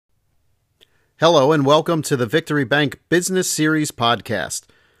Hello and welcome to the Victory Bank Business Series podcast.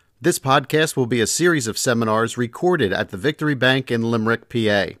 This podcast will be a series of seminars recorded at the Victory Bank in Limerick,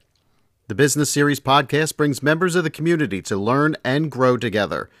 PA. The Business Series podcast brings members of the community to learn and grow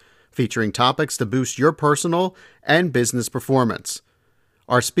together, featuring topics to boost your personal and business performance.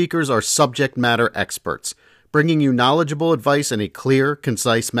 Our speakers are subject matter experts, bringing you knowledgeable advice in a clear,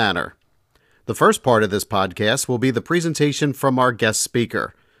 concise manner. The first part of this podcast will be the presentation from our guest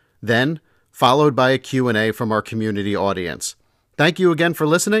speaker. Then, followed by a Q&A from our community audience. Thank you again for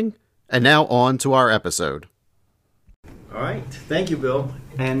listening, and now on to our episode. All right, thank you, Bill,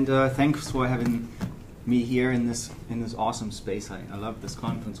 and thanks for having me here in this awesome space. I love this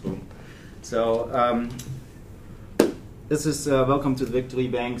conference room. So this is welcome to the Victory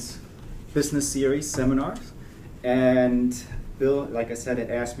Bank's Business Series seminars, and Bill, like I said, had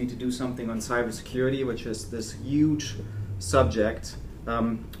asked me to do something on cybersecurity, which is this huge subject.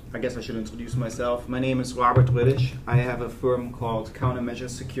 I guess I should introduce myself. My name is Robert Riddish. I have a firm called Countermeasure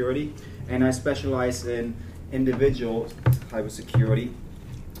Security, and I specialize in individual cybersecurity.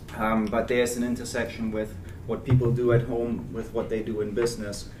 But there's an intersection with what people do at home with what they do in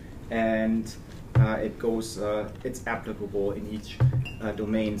business, and it's applicable in each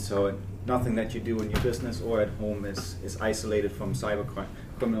domain. So nothing that you do in your business or at home is isolated from cyber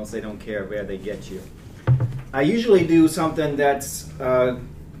criminals. They don't care where they get you. I usually do something that's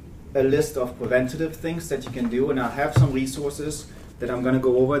a list of preventative things that you can do, and I have some resources that I'm going to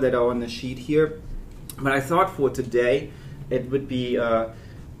go over that are on the sheet here. But I thought for today it would be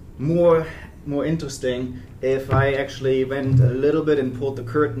more interesting if I actually went a little bit and pulled the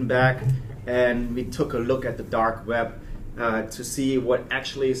curtain back and we took a look at the dark web to see what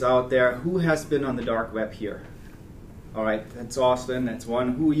actually is out there. Who has been on the dark web here? All right, that's Austin. That's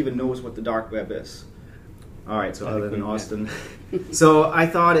one. Who even knows what the dark web is? All right, so other than Austin. So I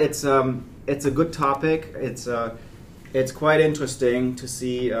thought it's a good topic. It's quite interesting to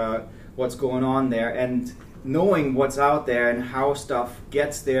see what's going on there, and knowing what's out there and how stuff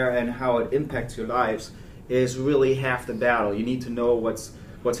gets there and how it impacts your lives is really half the battle. You need to know what's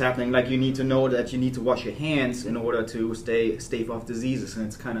happening. Like, you need to know that you need to wash your hands in order to stave off diseases, and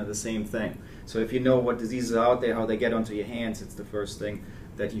it's kind of the same thing. So if you know what diseases are out there, how they get onto your hands, it's the first thing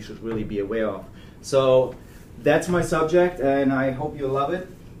that you should really be aware of. So that's my subject, and I hope you love it.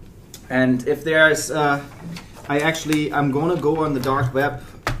 And if there's, I'm going to go on the dark web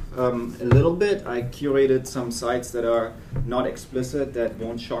a little bit. I curated some sites that are not explicit, that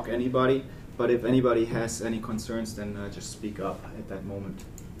won't shock anybody. But if anybody has any concerns, then just speak up at that moment.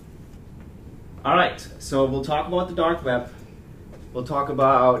 All right, so we'll talk about the dark web. We'll talk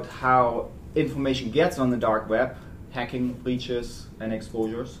about how information gets on the dark web, hacking, breaches, and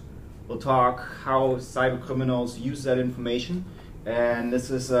exposures. We'll talk how cyber criminals use that information, and this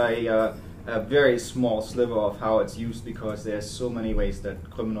is a very small sliver of how it's used, because there's so many ways that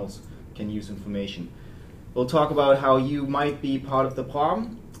criminals can use information. We'll talk about how you might be part of the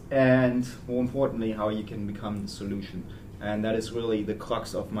problem, and more importantly, how you can become the solution. And that is really the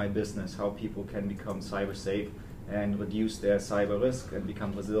crux of my business, how people can become cyber safe and reduce their cyber risk and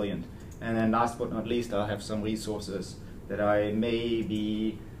become resilient. And then last but not least, I'll have some resources that I may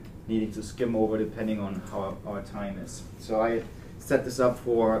be needing to skim over depending on how our time is. So I set this up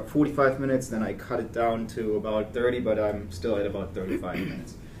for 45 minutes, then I cut it down to about 30, but I'm still at about 35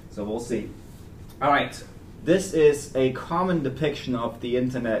 minutes. So we'll see. All right, this is a common depiction of the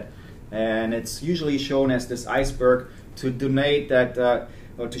internet, and it's usually shown as this iceberg to donate that,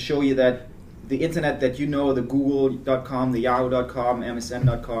 or to show you that the internet that you know, the google.com, the yahoo.com,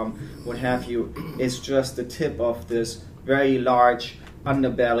 msn.com, what have you, is just the tip of this very large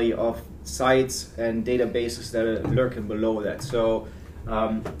underbelly of sites and databases that are lurking below that. So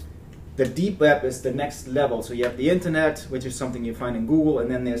the deep web is the next level. So you have the internet, which is something you find in Google,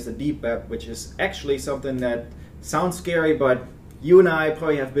 and then there's the deep web, which is actually something that sounds scary, but you and I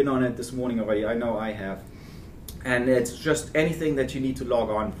probably have been on it this morning already. I know I have. And it's just anything that you need to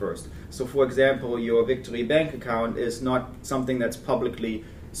log on first. So for example, your Victory Bank account is not something that's publicly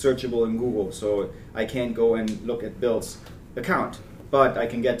searchable in Google. So I can't go and look at Bill's account, but I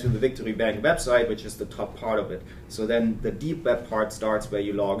can get to the Victory Bank website, which is the top part of it. So then the deep web part starts where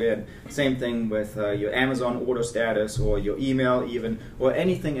you log in. Same thing with your Amazon order status, or your email even, or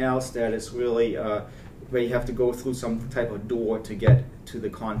anything else that is really where you have to go through some type of door to get to the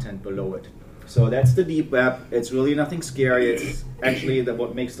content below it. So that's the deep web. It's really nothing scary. It's actually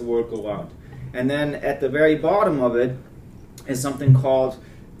what makes the world go round. And then at the very bottom of it is something called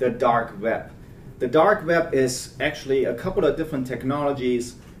the dark web. The dark web is actually a couple of different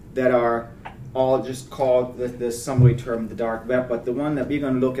technologies that are all just called the summary term the dark web, but the one that we're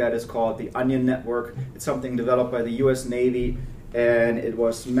going to look at is called the Onion Network. It's something developed by the US Navy, and it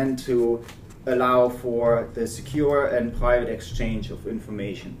was meant to allow for the secure and private exchange of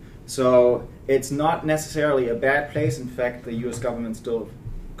information. So it's not necessarily a bad place. In fact, the US government still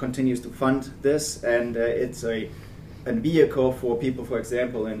continues to fund this, and it's a vehicle for people, for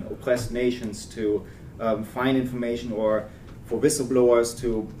example, in oppressed nations to find information, or for whistleblowers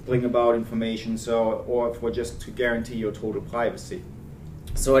to bring about information, or for just to guarantee your total privacy.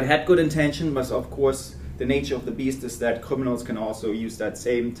 So it had good intention, but of course the nature of the beast is that criminals can also use that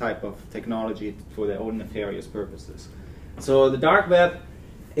same type of technology for their own nefarious purposes. So the dark web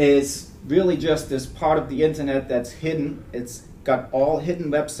is really just this part of the internet that's hidden. It's got all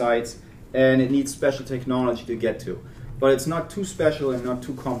hidden websites, and it needs special technology to get to. But it's not too special and not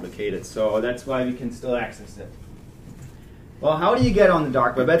too complicated, so that's why we can still access it. Well, how do you get on the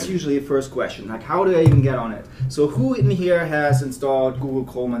dark web? That's usually the first question. Like, how do I even get on it? So who in here has installed Google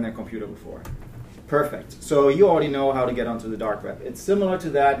Chrome on their computer before? Perfect. So you already know how to get onto the dark web. It's similar to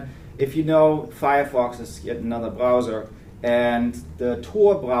that if you know Firefox is yet another browser, and the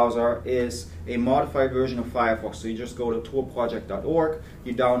Tor browser is a modified version of Firefox. So you just go to torproject.org,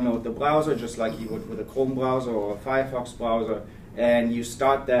 you download the browser just like you would with a Chrome browser or a Firefox browser, and you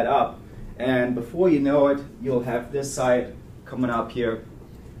start that up. And before you know it, you'll have this site coming up here,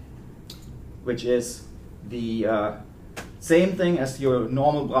 which is the same thing as your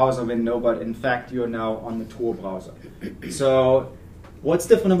normal browser window, but in fact you're now on the Tor browser. So what's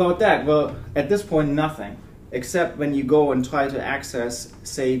different about that? Well, at this point, nothing. Except when you go and try to access,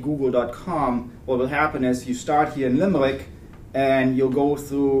 say, google.com, what will happen is you start here in Limerick, and you'll go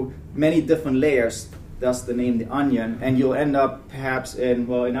through many different layers, thus the name The Onion, and you'll end up perhaps in,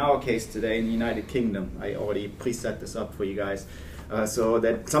 well, in our case today, in the United Kingdom. I already preset this up for you guys. So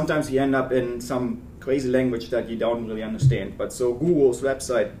that sometimes you end up in some crazy language that you don't really understand. But so Google's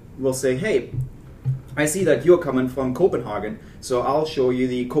website will say, hey, I see that you're coming from Copenhagen, so I'll show you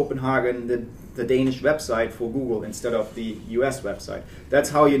the Copenhagen, the Danish website for Google instead of the US website. That's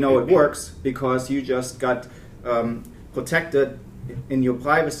how you know it works, because you just got protected in your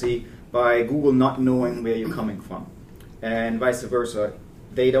privacy by Google not knowing where you're coming from. And vice versa.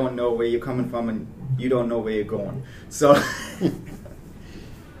 They don't know where you're coming from, and you don't know where you're going. So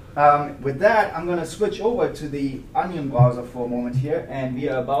with that, I'm going to switch over to the Onion browser for a moment here, and we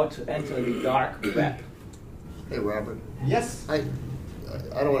are about to enter the dark web. Hey, Robert. Yes? I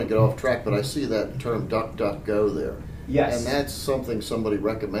don't want to get off track, but I see that term DuckDuckGo there. Yes. And that's something somebody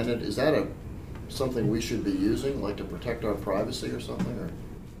recommended. Is that something we should be using, like to protect our privacy or something?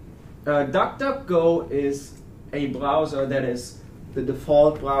 Or? DuckDuckGo is a browser that is the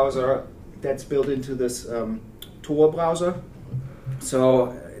default browser that's built into this Tor browser.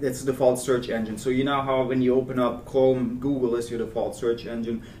 So it's the default search engine. So you know how when you open up Chrome, Google is your default search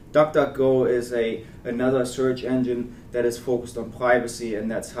engine. DuckDuckGo is another search engine that is focused on privacy, and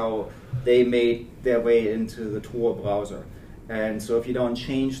that's how they made their way into the Tor browser. And so if you don't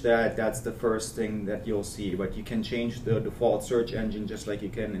change that, that's the first thing that you'll see. But you can change the default search engine just like you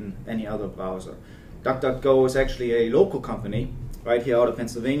can in any other browser. DuckDuckGo is actually a local company right here out of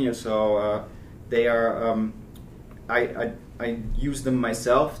Pennsylvania, so they are, I use them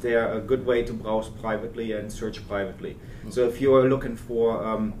myself. They are a good way to browse privately and search privately. So if you're looking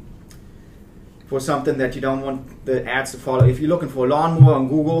for something that you don't want the ads to follow, if you're looking for a lawnmower on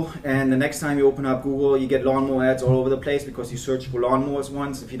Google, and the next time you open up Google, you get lawnmower ads all over the place because you searched for lawnmowers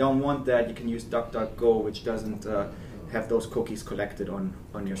once. If you don't want that, you can use DuckDuckGo, which doesn't have those cookies collected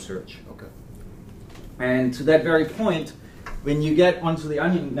on your search. Okay. And to that very point, when you get onto the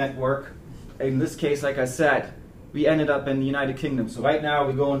Onion network, in this case, like I said, we ended up in the United Kingdom. So right now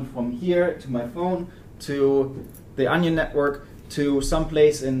we're going from here to my phone to the Onion network to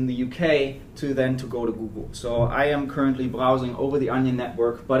someplace in the UK to then to go to Google. So I am currently browsing over the Onion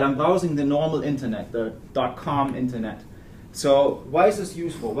network, but I'm browsing the normal internet, the .com internet. So why is this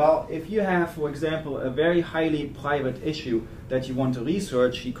useful? Well, if you have, for example, a very highly private issue that you want to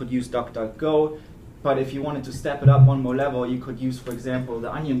research, you could use DuckDuckGo. But if you wanted to step it up one more level, you could use, for example,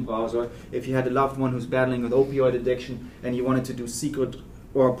 the Onion browser. If you had a loved one who's battling with opioid addiction and you wanted to do secret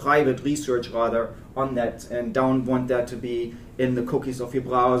or private research rather on that, and don't want that to be in the cookies of your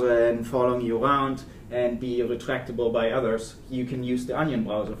browser and following you around and be retractable by others, you can use the Onion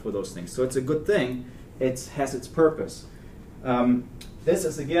browser for those things. So it's a good thing. It has its purpose. This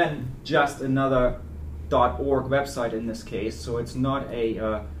is, again, just another .org website in this case, so it's not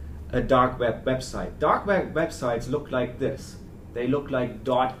a dark web website. Dark web websites look like this. They look like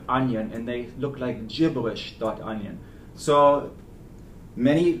 .onion, and they look like gibberish .onion. So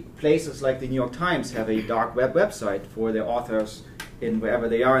Many places like the New York Times have a dark web website for their authors in wherever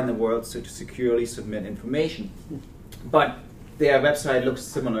they are in the world to securely submit information. But their website looks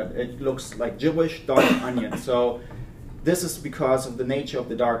similar. It looks like gibberish, dark onion. So this is because of the nature of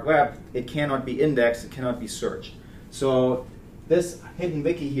the dark web. It cannot be indexed, it cannot be searched. So this hidden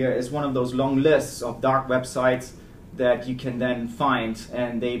wiki here is one of those long lists of dark websites that you can then find,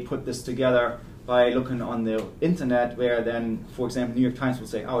 and they put this together by looking on the internet, where then, for example, New York Times will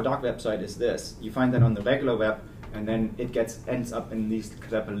say, "Oh, dark website is this." You find that on the regular web, and then it ends up in these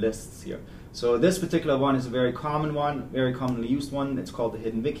clever lists here. So this particular one is a very common one, very commonly used one. It's called the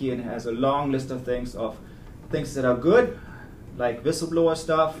Hidden Wiki, and it has a long list of things that are good, like whistleblower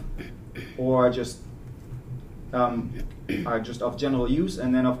stuff, or just are just of general use,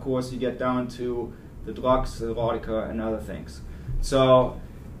 and then of course you get down to the drugs, erotica, and other things. So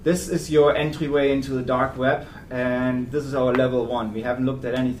this is your entryway into the dark web, and this is our level 1. We haven't looked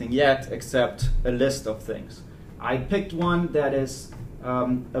at anything yet except a list of things. I picked one that is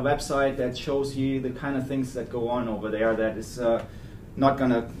a website that shows you the kind of things that go on over there that is not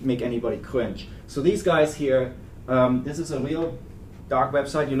going to make anybody cringe. So these guys here, this is a real dark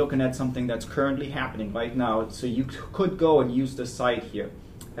website. You're looking at something that's currently happening right now. So you could go and use this site here.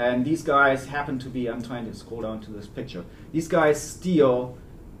 And these guys happen to be, I'm trying to scroll down to this picture. These guys steal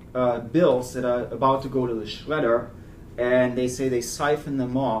bills that are about to go to the shredder, and they say they siphon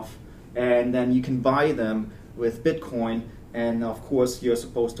them off, and then you can buy them with Bitcoin, and of course you're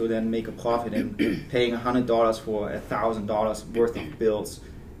supposed to then make a profit in paying $100 for $1,000 worth of bills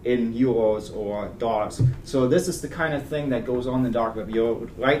in euros or dollars. So this is the kind of thing that goes on in the dark web. You're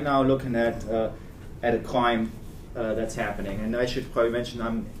right now looking at a crime that's happening. And I should probably mention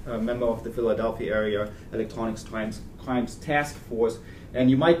I'm a member of the Philadelphia Area Electronics Crimes Task Force, and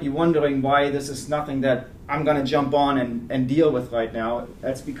you might be wondering why this is nothing that I'm going to jump on and deal with right now.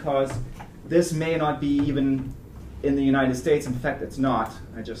 That's because this may not be even in the United States. In fact, it's not.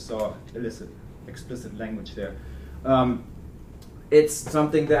 I just saw explicit language there. It's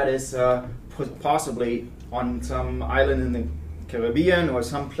something that is possibly on some island in the Caribbean or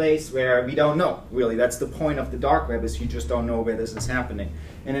some place where we don't know, really. That's the point of the dark web, is you just don't know where this is happening.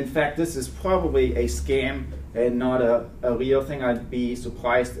 And in fact, this is probably a scam and not a real thing. I'd be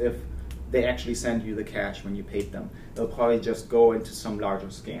surprised if they actually send you the cash when you paid them. They'll probably just go into some larger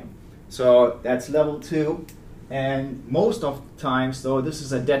scam. So that's level 2. And most of the times, though, this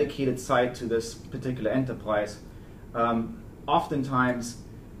is a dedicated site to this particular enterprise. Oftentimes,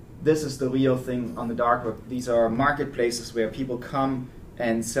 this is the real thing on the dark web. These are marketplaces where people come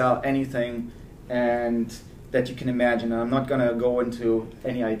and sell anything and that you can imagine. And I'm not going to go into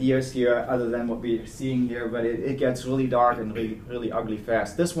any ideas here other than what we're seeing here, but it gets really dark and really ugly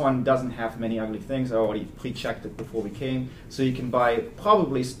fast. This one doesn't have many ugly things. I already pre-checked it before we came. So you can buy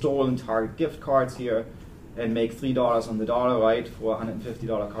probably stolen Target gift cards here and make $3 on the dollar, right, for a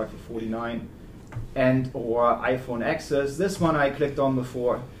 $150 card for $49. And or iPhone X's. This one I clicked on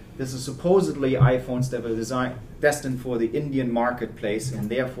before. This is supposedly iPhones that were destined for the Indian marketplace, and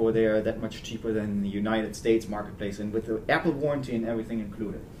therefore they are that much cheaper than the United States marketplace, and with the Apple warranty and everything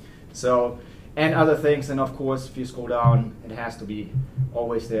included. So, and other things, and of course, if you scroll down, it has to be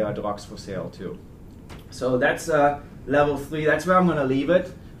always there are drugs for sale too. So that's level 3. That's where I'm going to leave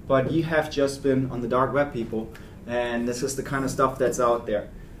it. But you have just been on the dark web, people, and this is the kind of stuff that's out there.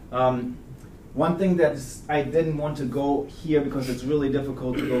 One thing that I didn't want to go here because it's really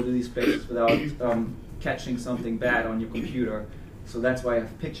difficult to go to these places without catching something bad on your computer. So that's why I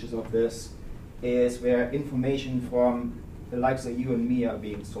have pictures of this, is where information from the likes of you and me are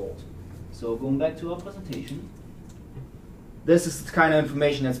being sold. So going back to our presentation, this is the kind of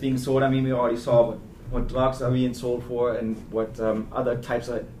information that's being sold. I mean, we already saw what drugs are being sold for and what other types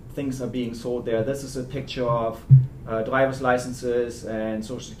of things are being sold there. This is a picture of driver's licenses and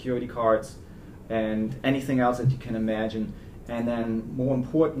social security cards and anything else that you can imagine. And then more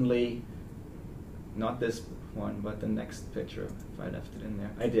importantly, not this one, but the next picture, if I left it in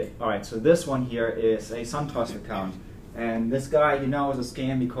there. I did. All right, so this one here is a SunTrust account. And this guy, you know, is a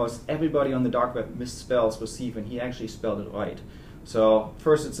scam because everybody on the dark web misspells receive, and he actually spelled it right. So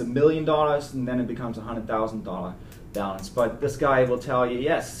first it's $1 million, and then it becomes a $100,000 balance. But this guy will tell you,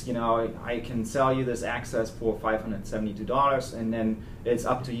 yes, you know, I can sell you this access for $572, and then it's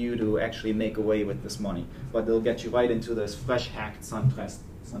up to you to actually make away with this money. But they'll get you right into this fresh hacked SunTrust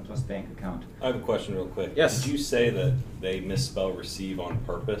bank account. I have a question real quick. Yes. Did you say that they misspell receive on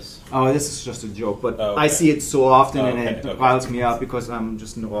purpose? Oh, this is just a joke, but okay. I see it so often, and okay, it riles me out because I'm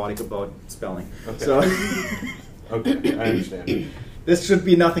just neurotic about spelling. Okay. So Okay, I understand. this should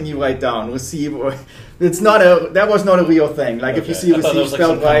be nothing you write down. Receive, or that was not a real thing. Like if you see receive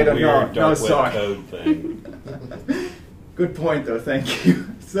spelled right or no, sorry. Code thing. Good point, though. Thank you.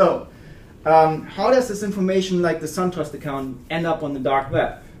 So, how does this information, like the SunTrust account, end up on the dark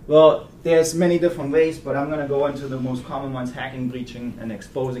web? Well, there's many different ways, but I'm going to go into the most common ones: hacking, breaching, and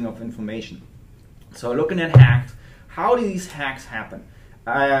exposing of information. So, looking at hacks, how do these hacks happen?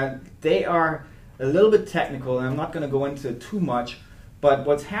 They are a little bit technical, and I'm not going to go into it too much. But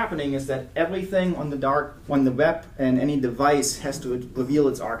what's happening is that everything on the web and any device has to reveal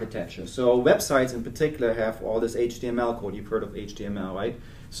its architecture. So websites in particular have all this HTML code. You've heard of HTML, right?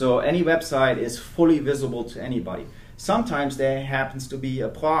 So any website is fully visible to anybody. Sometimes there happens to be a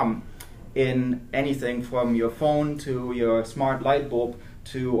problem in anything from your phone to your smart light bulb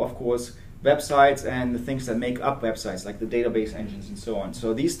to, of course, websites and the things that make up websites, like the database engines and so on.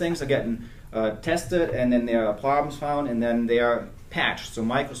 So these things are getting tested, and then there are problems found, and then they are patched. So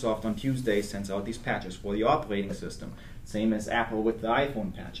Microsoft on Tuesday sends out these patches for the operating system, same as Apple with the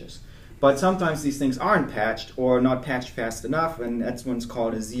iPhone patches. But sometimes these things aren't patched or not patched fast enough, and that's what's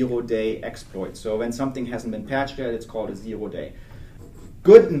called a zero-day exploit. So when something hasn't been patched yet, it's called a zero-day.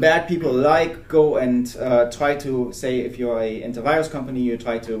 Good and bad people alike go and try to, say, if you're an antivirus company, you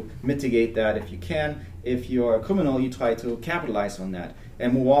try to mitigate that if you can. If you're a criminal, you try to capitalize on that.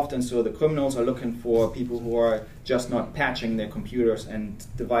 And more often, so the criminals are looking for people who are just not patching their computers and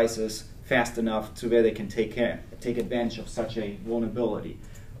devices fast enough to where they can take advantage of such a vulnerability.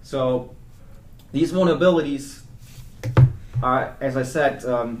 So these vulnerabilities are, as I said,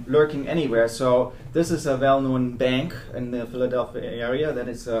 lurking anywhere. So this is a well-known bank in the Philadelphia area that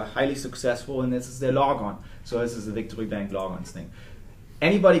is highly successful, and this is their logon. So this is the Victory Bank logons thing.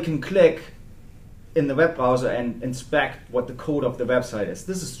 Anybody can click in the web browser and inspect what the code of the website is.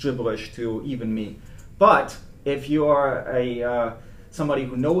 This is gibberish to even me. But if you are somebody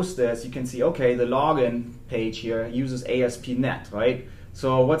who knows this, you can see, okay, the login page here uses ASP.NET, right?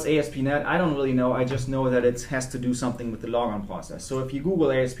 So what's ASP.NET? I don't really know. I just know that it has to do something with the logon process. So if you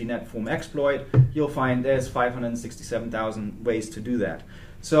Google ASP.NET Foam exploit, you'll find there's 567,000 ways to do that.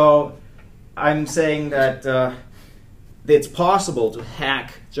 So I'm saying that it's possible to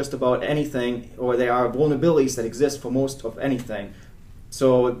hack just about anything, or there are vulnerabilities that exist for most of anything.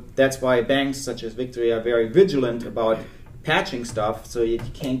 So that's why banks such as Victory are very vigilant about patching stuff so you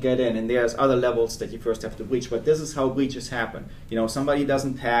can't get in, and there's other levels that you first have to breach. But this is how breaches happen. You know, somebody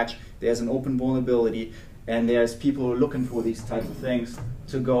doesn't patch, there's an open vulnerability, and there's people looking for these types of things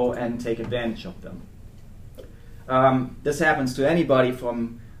to go and take advantage of them. This happens to anybody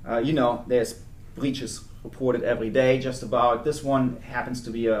from, there's breaches reported every day, just about. This one happens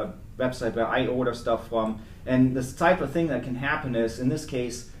to be a website where I order stuff from, and this type of thing that can happen is, in this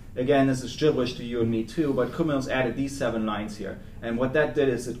case, again, this is gibberish to you and me too, but criminals added these 7 lines here, and what that did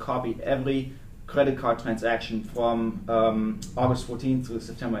is it copied every credit card transaction from August 14th to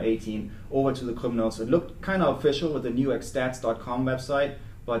September 18 over to the criminals. It looked kind of official with the newxstats.com website,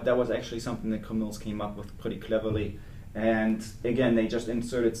 but that was actually something that criminals came up with pretty cleverly. And again, they just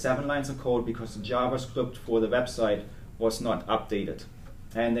inserted 7 lines of code because the JavaScript for the website was not updated.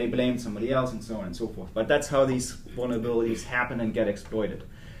 And they blamed somebody else and so on and so forth. But that's how these vulnerabilities happen and get exploited.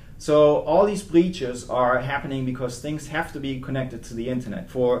 So all these breaches are happening because things have to be connected to the internet.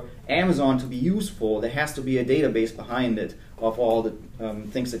 For Amazon to be useful, there has to be a database behind it of all the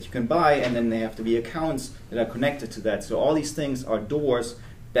things that you can buy, and then there have to be accounts that are connected to that. So all these things are doors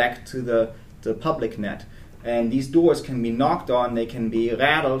back to the public net. And these doors can be knocked on, they can be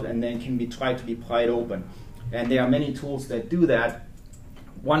rattled, and then can be tried to be pried open. And there are many tools that do that.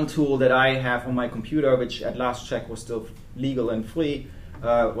 One tool that I have on my computer, which at last check was still legal and free,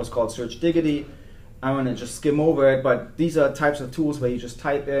 was called SearchDiggity. I'm going to just skim over it, but these are types of tools where you just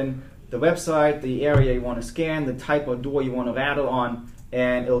type in the website, the area you want to scan, the type of door you want to rattle on,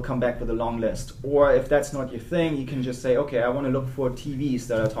 and it'll come back with a long list. Or if that's not your thing, you can just say, okay, I want to look for TVs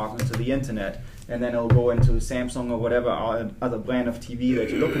that are talking to the internet, and then it'll go into Samsung or whatever other brand of TV that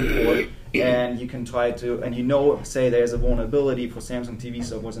you're looking for, and you can try to, and say there's a vulnerability for Samsung TVs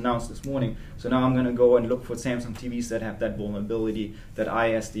that was announced this morning, so now I'm going to go and look for Samsung TVs that have that vulnerability that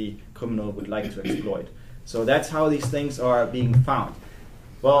I, as the criminal, would like to exploit. So that's how these things are being found.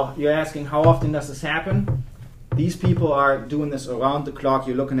 Well, you're asking, how often does this happen? These people are doing this around the clock.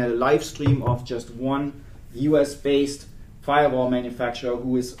 You're looking at a live stream of just one US-based firewall manufacturer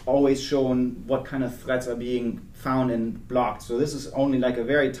who is always showing what kind of threats are being found and blocked. So this is only like a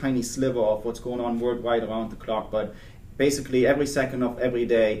very tiny sliver of what's going on worldwide around the clock. But basically every second of every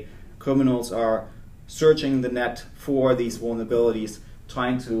day, criminals are searching the net for these vulnerabilities,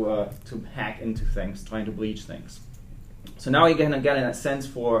 trying to hack into things, trying to breach things. So now you're going to get a sense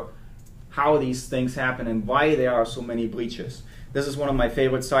for how these things happen and why there are so many breaches. This is one of my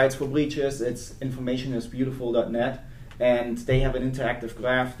favorite sites for breaches. It's informationisbeautiful.net, and they have an interactive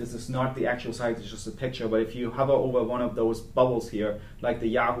graph. This is not the actual site, it's just a picture, but if you hover over one of those bubbles here, like the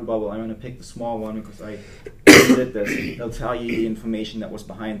Yahoo bubble, I'm going to pick the small one because I did this, it'll tell you the information that was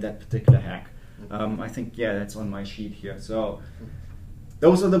behind that particular hack. I think, yeah, that's on my sheet here. So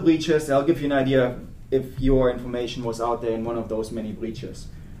those are the breaches. I'll give you an idea if your information was out there in one of those many breaches.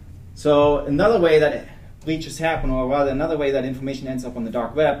 So another way that breaches happen, or rather another way that information ends up on the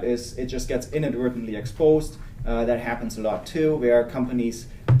dark web, is it just gets inadvertently exposed. That happens a lot too, where companies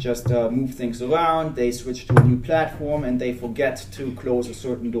just move things around, they switch to a new platform, and they forget to close a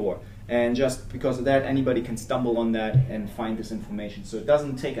certain door. And just because of that, anybody can stumble on that and find this information. So it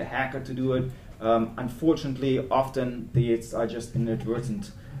doesn't take a hacker to do it. Unfortunately, often these are just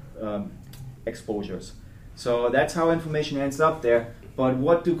inadvertent exposures. So that's how information ends up there. But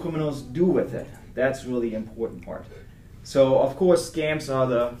what do criminals do with it? That's really the important part. So of course, scams are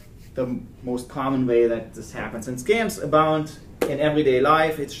the most common way that this happens. And scams abound in everyday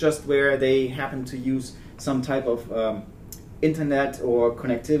life. It's just where they happen to use some type of internet or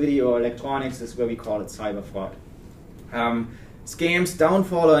connectivity or electronics is where we call it cyber fraud. Scams don't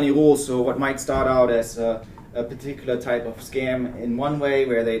follow any rules, so what might start out as a particular type of scam in one way,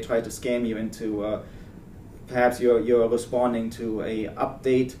 where they try to scam you into perhaps you're responding to a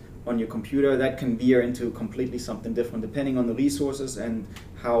update on your computer, that can veer into completely something different depending on the resources and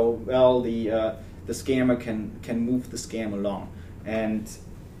how well the scammer can move the scam along. And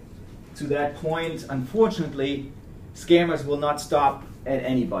to that point, unfortunately, scammers will not stop at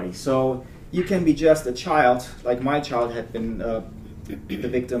anybody. So you can be just a child, like my child had been the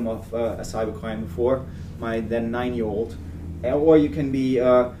victim of a cybercrime before, my then 9-year-old, or you can be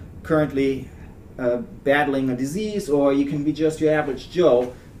currently battling a disease, or you can be just your average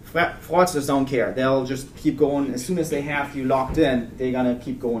Joe. Fraudsters don't care. They'll just keep going. As soon as they have you locked in, they're going to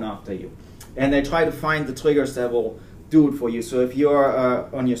keep going after you. And they try to find the triggers that will do it for you. So if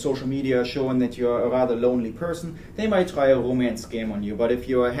you're on your social media showing that you're a rather lonely person, they might try a romance scam on you. But if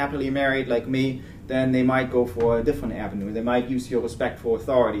you're happily married like me, then they might go for a different avenue. They might use your respect for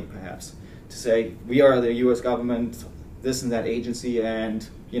authority, perhaps, to say, we are the US government, this and that agency, and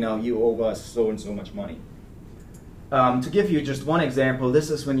you owe us so and so much money. To give you just one example, this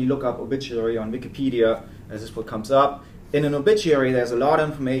is when you look up obituary on Wikipedia, as this is what comes up. In an obituary, there's a lot of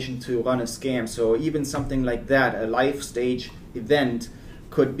information to run a scam, so even something like that, a life stage event,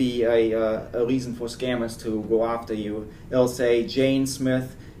 could be a reason for scammers to go after you. They'll say Jane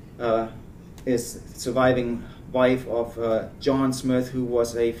Smith is surviving wife of John Smith, who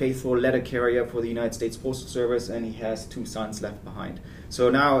was a faithful letter carrier for the United States Postal Service, and he has 2 sons left behind. So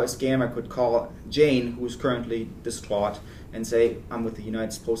now a scammer could call Jane, who's currently distraught, and say, I'm with the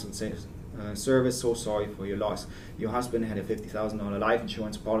United States Postal Service, so sorry for your loss. Your husband had a $50,000 life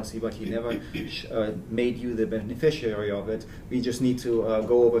insurance policy, but he never made you the beneficiary of it. We just need to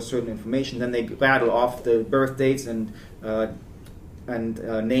go over certain information. Then they rattle off the birth dates and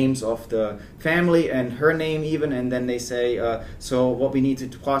names of the family and her name even, and then they say, so what we need to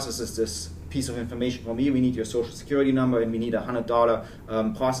process is this piece of information from you. We need your social security number, and we need a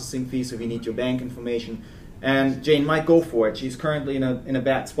 $100 processing fee, so we need your bank information. And Jane might go for it. She's currently in a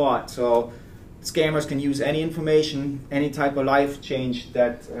bad spot, so scammers can use any information, any type of life change,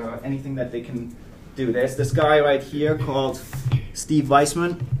 that anything that they can do. There's this guy right here called Steve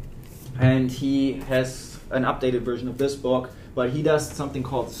Weissman, and he has an updated version of this book, but he does something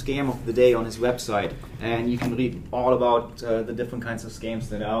called Scam of the Day on his website, and you can read all about the different kinds of scams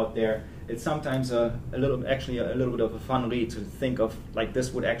that are out there. It's sometimes a little bit of a fun read to think of, like,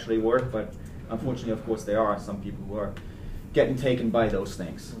 this would actually work, but unfortunately, of course, there are some people who are getting taken by those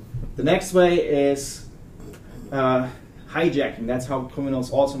things. The next way is hijacking. That's how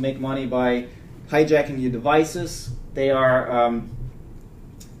criminals also make money, by hijacking your devices. They are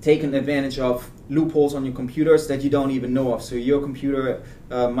taking advantage of loopholes on your computers that you don't even know of. So your computer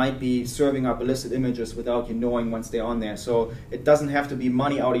might be serving up illicit images without you knowing once they're on there. So it doesn't have to be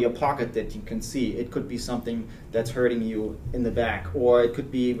money out of your pocket that you can see. It could be something that's hurting you in the back, or it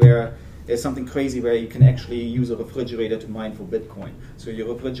could be where there's something crazy where you can actually use a refrigerator to mine for Bitcoin. So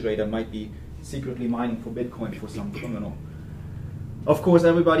your refrigerator might be secretly mining for Bitcoin for some criminal. Of course,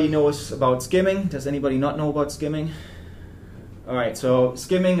 everybody knows about skimming. Does anybody not know about skimming? All right, so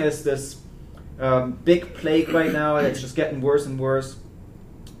skimming is this big plague right now. It's just getting worse and worse.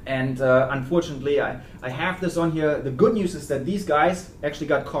 And unfortunately, I have this on here. The good news is that these guys actually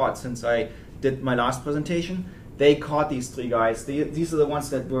got caught since I did my last presentation. they caught these three guys. These are the ones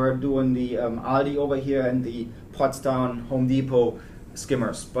that were doing the Aldi over here and the Pottstown Home Depot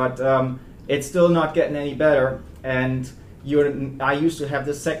skimmers. But it's still not getting any better. And I used to have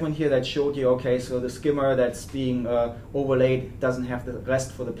this segment here that showed you, okay, so the skimmer that's being overlaid doesn't have the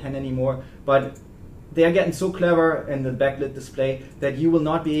rest for the pen anymore. But they are getting so clever in the backlit display that you will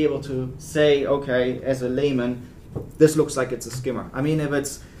not be able to say, okay, as a layman, this looks like it's a skimmer. I mean, if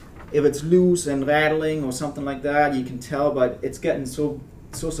it's loose and rattling or something like that, you can tell, but it's getting so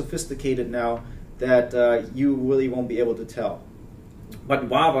sophisticated now that you really won't be able to tell. But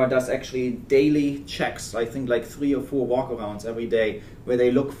Wava does actually daily checks, I think like 3 or 4 walkarounds every day, where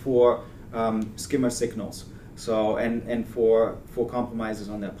they look for skimmer signals, so and for compromises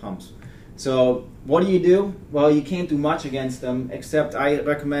on their pumps. So what do? Well, you can't do much against them, except I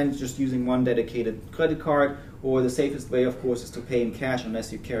recommend just using one dedicated credit card, or the safest way, of course, is to pay in cash,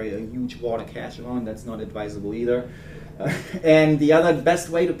 unless you carry a huge wad of cash around. That's not advisable either. And the other best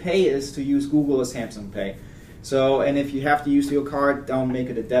way to pay is to use Google or Samsung Pay. So, and if you have to use your card, don't make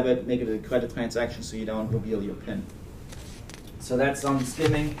it a debit, make it a credit transaction so you don't reveal your PIN. So that's on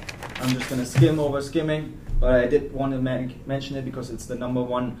skimming. I'm just going to skim over skimming, but I did want to mention it because it's the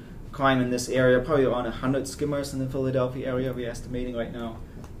 #1 crime in this area. Probably around 100 skimmers in the Philadelphia area we're estimating right now.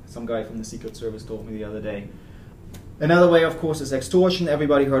 Some guy from the Secret Service told me the other day. Another way, of course, is extortion.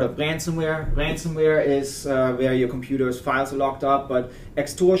 Everybody heard of ransomware. Ransomware is where your computer's files are locked up, but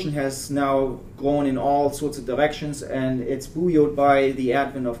extortion has now grown in all sorts of directions, and it's buoyed by the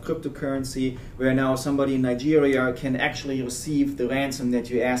advent of cryptocurrency, where now somebody in Nigeria can actually receive the ransom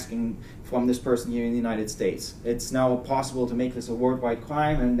that you're asking from this person here in the United States. It's now possible to make this a worldwide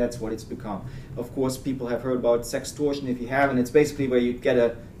crime, and that's what it's become. Of course, people have heard about sextortion. If you haven't, it's basically where you get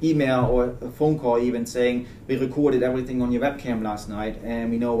an email or a phone call even saying, we recorded everything on your webcam last night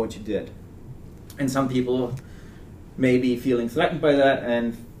and we know what you did. And some people may be feeling threatened by that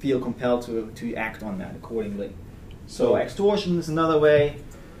and feel compelled to act on that accordingly. So extortion is another way.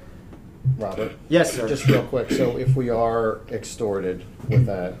 Robert? Yes, sir. Just real quick, so if we are extorted with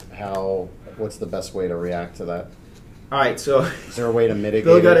that, what's the best way to react to that? All right, so is there a way to mitigate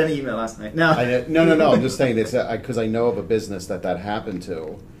Bill got it? an email last night. No, no. I'm just saying this because I know of a business that happened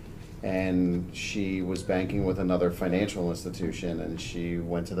to, and she was banking with another financial institution, and she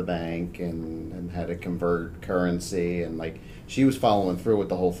went to the bank and had to convert currency, and like she was following through with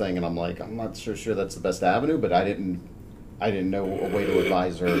the whole thing, and I'm like, I'm not sure that's the best avenue, but I didn't know a way to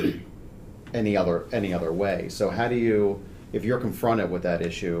advise her any other way. So how do you, if you're confronted with that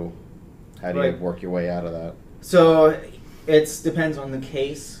issue, how do you work your way out of that? So it depends on the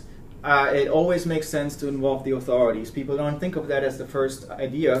case. It always makes sense to involve the authorities. People don't think of that as the first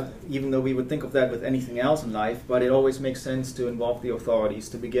idea, even though we would think of that with anything else in life, but it always makes sense to involve the authorities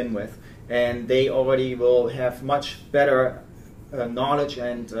to begin with. And they already will have much better knowledge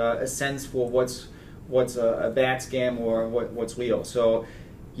and a sense for what's a bad scam or what's real. So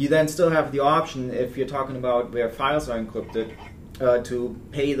you then still have the option, if you're talking about where files are encrypted, to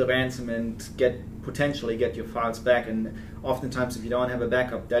pay the ransom and potentially get your files back. And oftentimes if you don't have a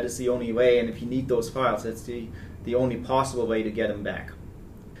backup, that is the only way, and if you need those files, that's the only possible way to get them back.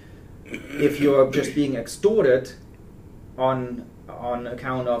 If you're just being extorted on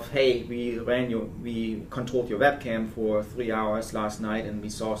account of, hey, we controlled your webcam for 3 hours last night and we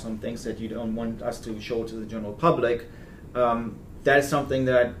saw some things that you don't want us to show to the general public, that is something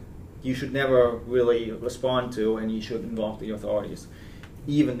that you should never really respond to, and you should involve the authorities,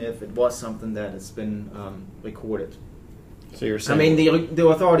 even if it was something that has been recorded. So you're saying, I mean, the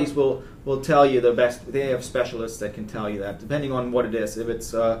authorities will tell you the best. They have specialists that can tell you that, depending on what it is. If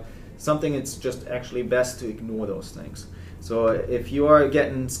it's something, it's just actually best to ignore those things. So if you are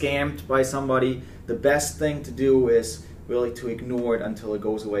getting scammed by somebody, the best thing to do is really to ignore it until it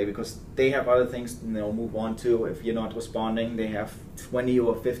goes away, because they have other things they'll move on to. If you're not responding, they have 20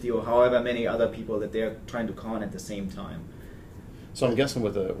 or 50 or however many other people that they're trying to con at the same time. So I'm guessing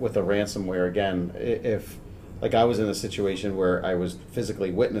with the ransomware, again, if like I was in a situation where I was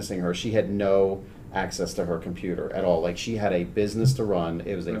physically witnessing her, she had no access to her computer at all. Like she had a business to run.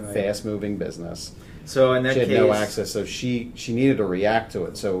 It was a fast-moving business. So in that case, she had no access. So she needed to react to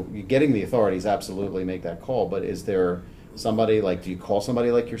it. So getting the authorities absolutely make that call. But is there somebody, like, do you call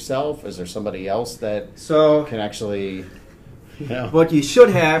somebody like yourself? Is there somebody else that can actually, you know? What you should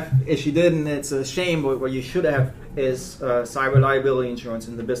have, if you didn't, it's a shame, but what you should have is cyber liability insurance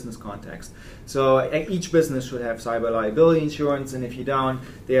in the business context. So each business should have cyber liability insurance, and if you don't,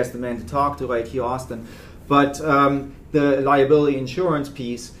 there's the man to talk to right here, Austin. But the liability insurance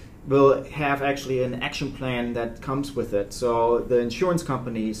piece will have actually an action plan that comes with it. So the insurance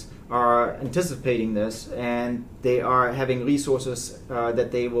companies are anticipating this, and they are having resources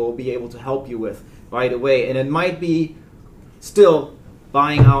that they will be able to help you with right away. And it might be still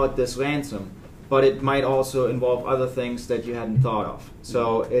buying out this ransom, but it might also involve other things that you hadn't thought of.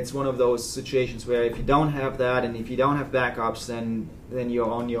 So it's one of those situations where if you don't have that, and if you don't have backups, then you're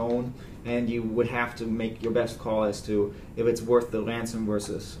on your own, and you would have to make your best call as to if it's worth the ransom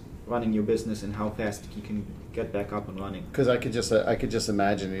versus running your business and how fast you can get back up and running. Because I could just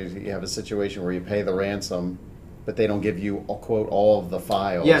imagine you have a situation where you pay the ransom, but they don't give you quote all of the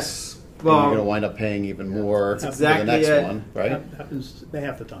files. Yes, well, and you're going to wind up paying even more for the next one, right? That happens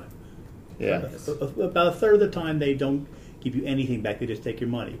half the time. Yeah, about a third of the time they don't give you anything back; they just take your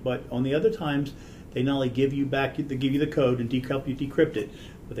money. But on the other times, they not only give you back, they give you the code and help you decrypt it,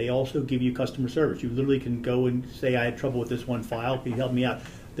 but they also give you customer service. You literally can go and say, "I had trouble with this one file. Can you help me out?"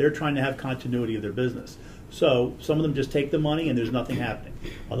 They're trying to have continuity of their business. So some of them just take the money and there's nothing happening.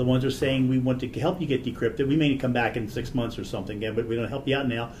 Other ones are saying, we want to help you get decrypted. We may come back in 6 months or something again, but we're going to help you out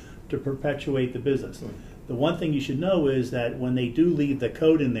now to perpetuate the business. The one thing you should know is that when they do leave the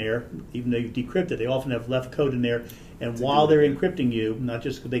code in there, even though you've decrypted, they often have left code in there. And while they're encrypting you, not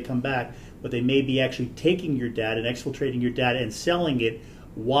just when they come back, but they may be actually taking your data and exfiltrating your data and selling it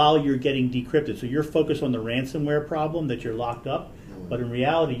while you're getting decrypted. So you're focused on the ransomware problem that you're locked up. But in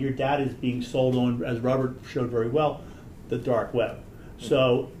reality, your data is being sold on, as Robert showed very well, the dark web.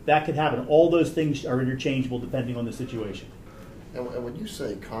 So that could happen. All those things are interchangeable depending on the situation. And when you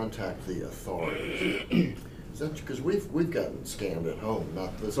say contact the authorities, is that because we've gotten scammed at home,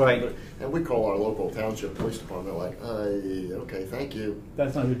 not this right? But, and we call our local township police department like, okay, thank you.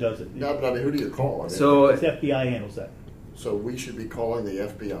 That's not who does it. No, but I mean, who do you call? I mean, so it's FBI handles that. So we should be calling the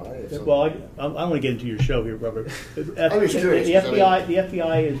FBI. Well, I don't want to get into your show here, Robert. I'm just curious. The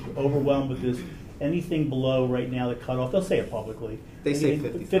FBI is overwhelmed with this. Anything below right now, the cutoff, they'll say it publicly. They say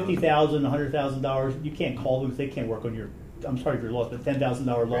 $50,000, $100,000. You can't call them because they can't work on your. I'm sorry for your loss, but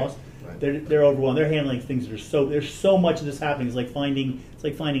 $10,000 loss. Right. They're overwhelmed. They're handling things that are so. There's so much of this happening. It's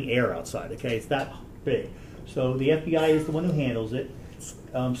like finding air outside. Okay, it's that big. So the FBI is the one who handles it.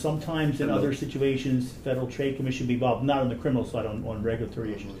 Sometimes in other situations, Federal Trade Commission be involved, not on the criminal side, on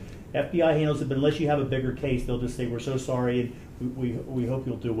regulatory issues. FBI handles it, but unless you have a bigger case, they'll just say, we're so sorry, and we hope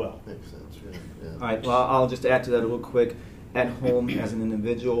you'll do well. Makes sense, yeah. All right, well, I'll just add to that real quick. At home, as an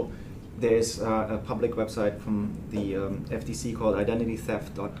individual, there's a public website from the FTC called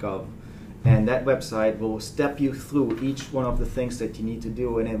identitytheft.gov. And that website will step you through each one of the things that you need to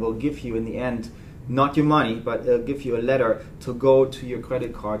do, and it will give you, in the end, not your money, but it'll give you a letter to go to your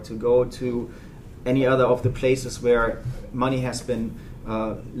credit card, to go to any other of the places where money has been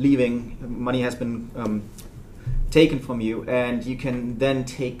taken from you, and you can then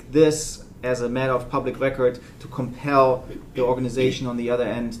take this as a matter of public record to compel the organization on the other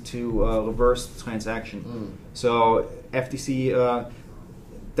end to reverse the transaction. So FTC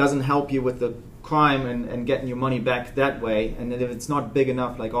doesn't help you with the crime and getting your money back that way, and if it's not big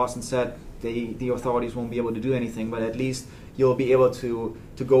enough, like Austin said, the authorities won't be able to do anything, but at least you'll be able to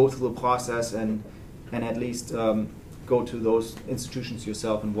go through the process and at least go to those institutions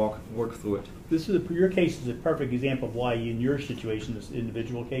yourself and work through it. Your case is a perfect example of why, in your situation, this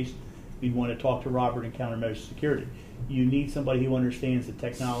individual case, you'd want to talk to Robert in countermeasure security. You need somebody who understands the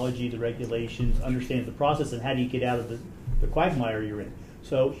technology, the regulations, understands the process, and how do you get out of the quagmire you're in.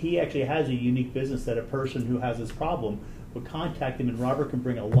 So he actually has a unique business that a person who has this problem would contact him, and Robert can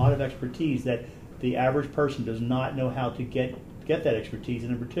bring a lot of expertise that the average person does not know how to get that expertise.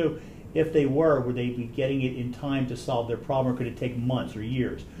 And number two, if they would they be getting it in time to solve their problem, or could it take months or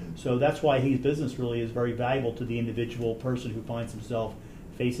years? So that's why his business really is very valuable to the individual person who finds himself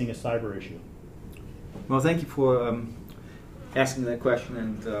facing a cyber issue. Well, thank you for asking that question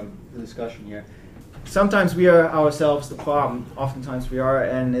and the discussion here. Sometimes we are ourselves the problem, oftentimes we are,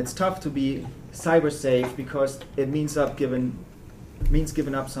 and it's tough to be cyber safe because it means giving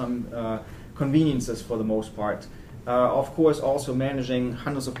up some conveniences for the most part. Of course, also managing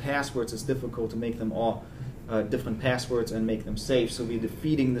hundreds of passwords is difficult to make them all different passwords and make them safe, so we're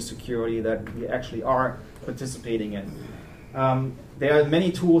defeating the security that we actually are participating in. There are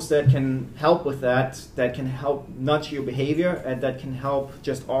many tools that can help with that can help nudge your behavior, and that can help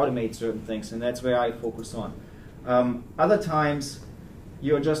just automate certain things, and that's where I focus on. Other times,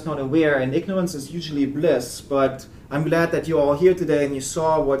 you're just not aware, and ignorance is usually bliss, but I'm glad that you're all here today and you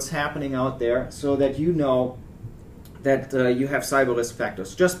saw what's happening out there so that you know that you have cyber risk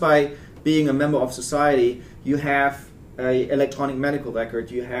factors. Just by being a member of society, you have an electronic medical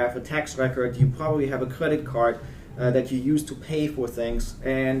record, you have a tax record, you probably have a credit card that you use to pay for things.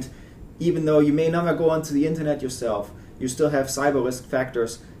 And even though you may never go onto the internet yourself, you still have cyber risk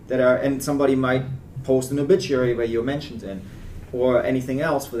factors that are, and somebody might post an obituary where you're mentioned in, or anything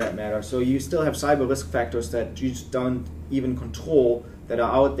else for that matter. So you still have cyber risk factors that you just don't even control, that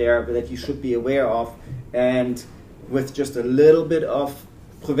are out there, but that you should be aware of. And with just a little bit of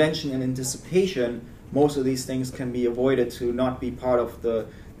prevention and anticipation, most of these things can be avoided to not be part of the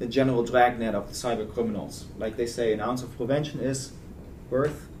general dragnet of the cyber criminals. Like they say, an ounce of prevention is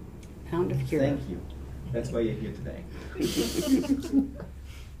worth Pound of cure. Thank you. That's why you're here today.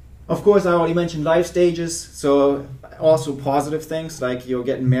 Of course, I already mentioned life stages, so also positive things like you're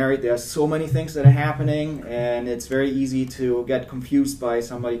getting married. There are so many things that are happening, and it's very easy to get confused by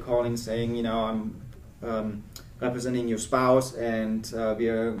somebody calling saying, you know, I'm representing your spouse, and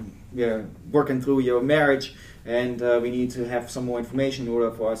we're working through your marriage, and we need to have some more information in order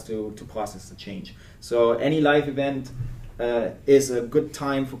for us to process the change. So any life event is a good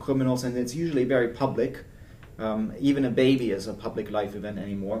time for criminals, and it's usually very public. Even a baby is a public life event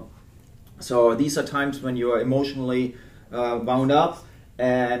anymore. So these are times when you are emotionally wound up,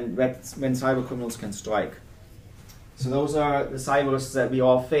 and that's when cyber criminals can strike. So those are the cyber risks that we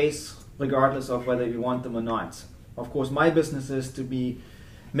all face, regardless of whether you want them or not. Of course, my business is to be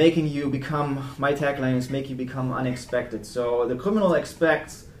making you become, my tagline is make you become unexpected. So the criminal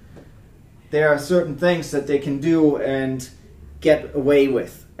expects there are certain things that they can do and get away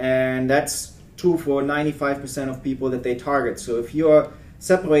with. And that's true for 95% of people that they target. So if you're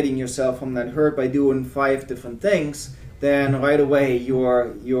separating yourself from that herd by doing 5 different things, then right away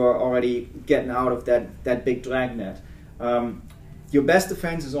you're already getting out of that big dragnet. Your best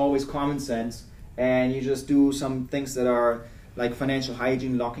defense is always common sense, and you just do some things that are like financial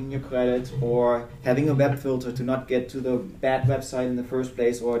hygiene, locking your credit, or having a web filter to not get to the bad website in the first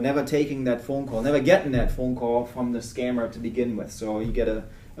place, or never taking that phone call, never getting that phone call from the scammer to begin with. So you get a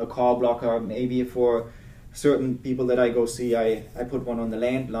call blocker. Maybe for certain people that I go see, I put one on the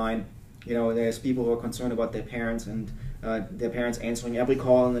landline. You know, there's people who are concerned about their parents and their parents answering every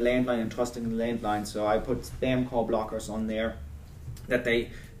call on the landline and trusting the landline. So I put spam call blockers on there that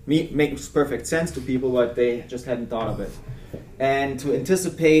makes perfect sense to people, but they just hadn't thought of it. And to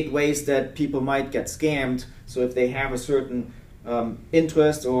anticipate ways that people might get scammed, so if they have a certain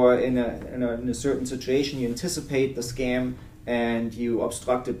interest or in a certain situation, you anticipate the scam and you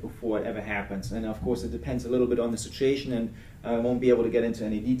obstruct it before it ever happens. And of course it depends a little bit on the situation, and I won't be able to get into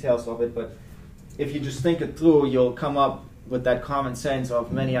any details of it, but if you just think it through, you'll come up with that common sense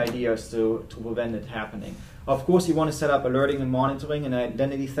of many ideas to prevent it happening. Of course you want to set up alerting and monitoring, and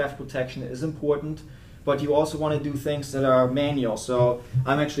identity theft protection is important, but you also want to do things that are manual. So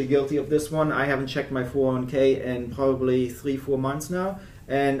I'm actually guilty of this one. I haven't checked my 401k in probably 3-4 months now,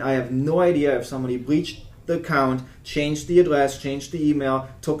 and I have no idea if somebody breached the account, changed the address, changed the email,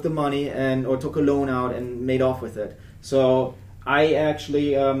 took the money or took a loan out and made off with it. So I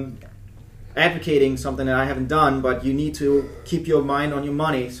actually advocating something that I haven't done, but you need to keep your mind on your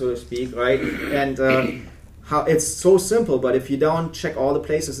money, so to speak, right? And how it's so simple, but if you don't check all the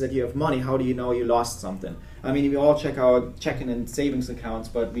places that you have money, how do you know you lost something? I mean, we all check our checking and savings accounts,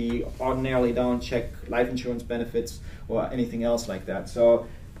 but we ordinarily don't check life insurance benefits or anything else like that. So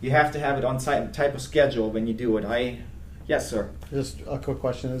you have to have it on type of schedule when you do it. Yes, sir. Just a quick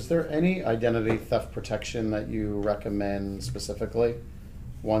question. Is there any identity theft protection that you recommend specifically?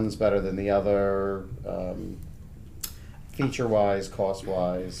 One's better than the other, feature-wise,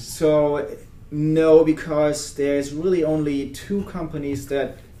 cost-wise? So no, because there's really only 2 companies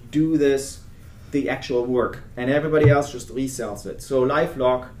that do the actual work, and everybody else just resells it. So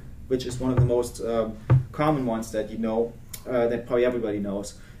LifeLock, which is one of the most common ones that you know, that probably everybody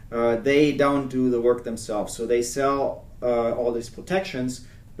knows, they don't do the work themselves. So they sell all these protections,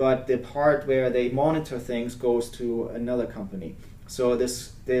 but the part where they monitor things goes to another company. So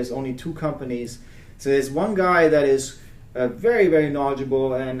there's only 2 companies. So there's one guy that is very, very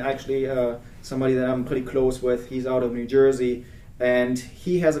knowledgeable, and actually somebody that I'm pretty close with. He's out of New Jersey, and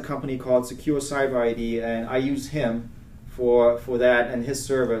he has a company called Secure Cyber ID, and I use him for that and his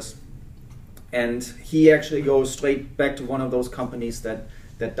service. And he actually goes straight back to one of those companies that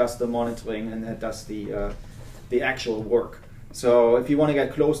does the monitoring and that does the actual work. So if you want to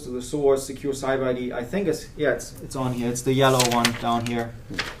get close to the source, Secure Cyber ID, I think it's on here. It's the yellow one down here.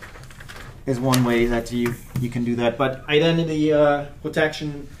 Is one way that you can do that. But identity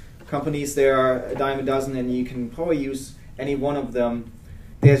protection companies, there are a dime a dozen, and you can probably use any one of them.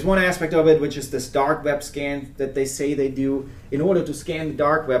 There's one aspect of it, which is this dark web scan that they say they do. In order to scan the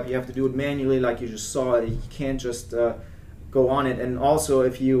dark web, you have to do it manually, like you just saw. You can't just go on it. And also,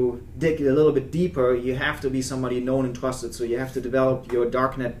 if you dig a little bit deeper, you have to be somebody known and trusted. So you have to develop your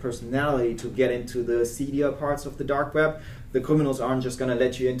darknet personality to get into the seedier parts of the dark web. The criminals aren't just going to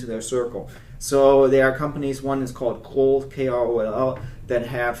let you into their circle. So there are companies, one is called Kroll, Kroll, that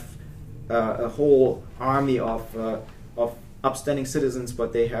have a whole army of upstanding citizens,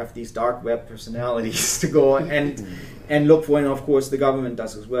 but they have these dark web personalities to go and look for, and of course the government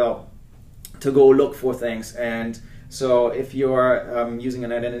does as well, to go look for things. And so if you're using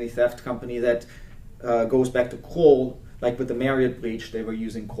an identity theft company that goes back to Kroll, like with the Marriott breach, they were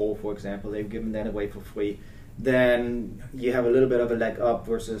using Kroll, for example, they've given that away for free, then you have a little bit of a leg up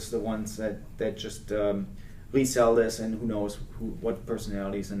versus the ones that just resell this, and who knows what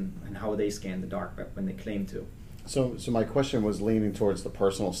personalities and how they scan the dark web when they claim to. So my question was leaning towards the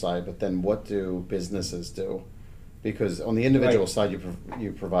personal side, but then what do businesses do? Because on the individual side,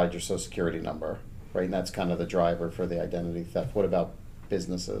 you provide your Social Security number, right? And that's kind of the driver for the identity theft. What about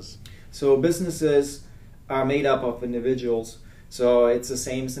businesses? So businesses are made up of individuals. So it's the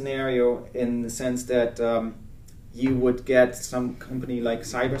same scenario in the sense that you would get some company like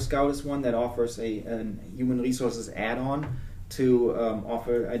CyberScout is one that offers a human resources add-on to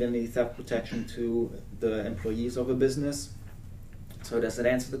offer identity theft protection to the employees of a business. So does that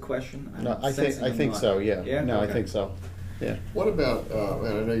answer the question? No, I think so. Yeah. Yeah? No, Okay. I think so. Yeah. What about, and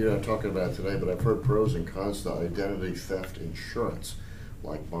I know you're not talking about it today, but I've heard pros and cons to identity theft insurance,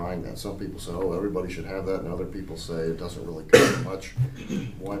 like buying that. Some people say, oh, everybody should have that, and other people say it doesn't really cover much.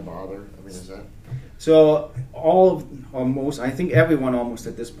 Why bother? I mean, is that? So I think everyone almost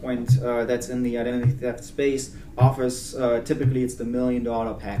at this point that's in the identity theft space offers, typically it's the $1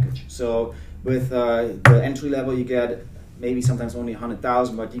 million package. So with the entry level you get maybe sometimes only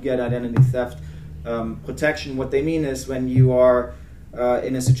 100,000, but you get identity theft protection. What they mean is when you are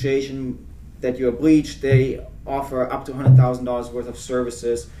in a situation that you're breached, they offer up to $100,000 worth of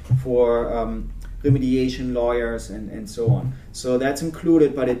services for remediation, lawyers, and so on. So that's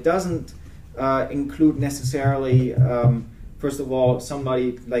included, but it doesn't include necessarily, first of all,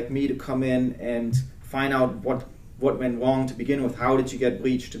 somebody like me to come in and find out what went wrong to begin with. How did you get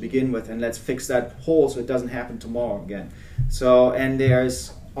breached to begin with? And let's fix that hole so it doesn't happen tomorrow again. So, and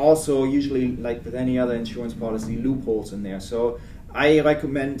there's also usually, like with any other insurance policy, loopholes in there. So I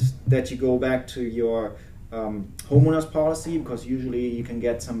recommend that you go back to your homeowner's policy, because usually you can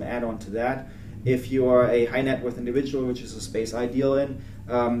get some add-on to that. If you are a high net worth individual, which is a space I deal in,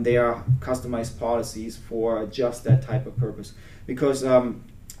 there are customized policies for just that type of purpose. Because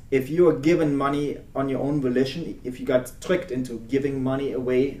if you are given money on your own volition, if you got tricked into giving money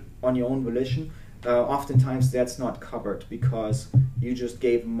away on your own volition, oftentimes that's not covered because you just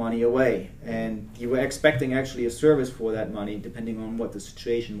gave money away and you were expecting actually a service for that money depending on what the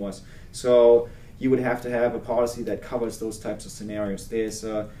situation was. So you would have to have a policy that covers those types of scenarios. There's,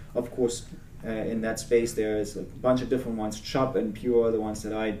 of course, in that space there's a bunch of different ones. Chubb and Pure are the ones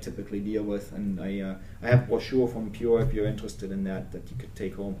that I typically deal with, and I have a brochure from Pure if you're interested in that you could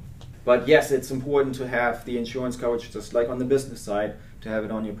take home. But yes, it's important to have the insurance coverage, just like on the business side, to have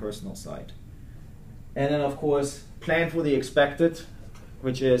it on your personal side. And then, of course, plan for the expected,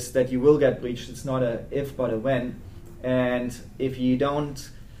 which is that you will get breached. It's not a if, but a when. And if you don't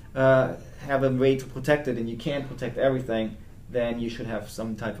have a way to protect it and you can't protect everything, then you should have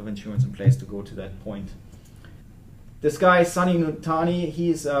some type of insurance in place to go to that point. This guy, Sunny Nutani,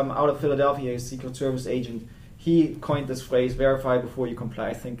 he's out of Philadelphia, he's a Secret Service agent. He coined this phrase, verify before you comply.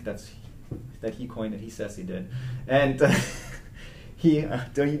 I think that he coined it. He says he did. And do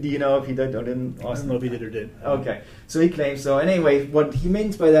you know if he did or didn't? I don't know if he did or didn't. Okay, so he claims so. Anyway, what he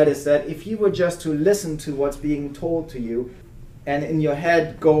means by that is that if you were just to listen to what's being told to you, and in your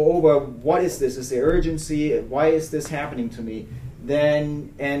head go over what is this? Is there urgency? Why is this happening to me?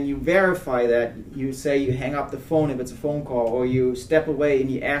 Then, and you verify that, you say you hang up the phone if it's a phone call, or you step away and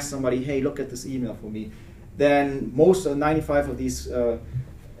you ask somebody, hey, look at this email for me. Then most of 95 of these, and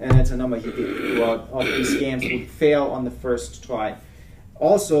that's a number he gave out, of these scams would fail on the first try.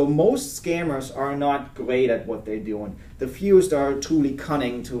 Also, most scammers are not great at what they're doing. The fewest are truly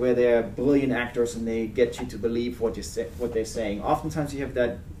cunning to where they're brilliant actors and they get you to believe what they're saying. Oftentimes you have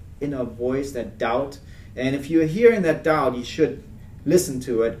that inner voice, that doubt, and if you're hearing that doubt, you should listen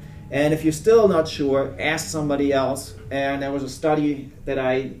to it. And if you're still not sure, ask somebody else. And there was a study that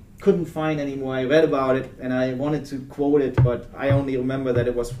I couldn't find anymore. I read about it and I wanted to quote it, but I only remember that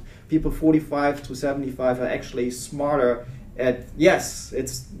it was people 45 to 75 are actually smarter at, yes,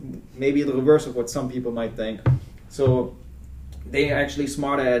 it's maybe the reverse of what some people might think. So they are actually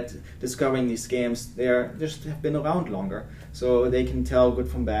smarter at discovering these scams. They just have been around longer. so they can tell good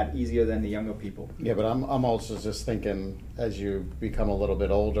from bad easier than the younger people. Yeah, but I'm also just thinking, as you become a little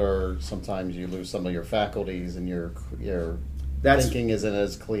bit older, sometimes you lose some of your faculties and your thinking isn't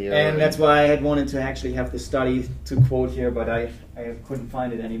as clear. And that's why I had wanted to actually have the study to quote here, but I couldn't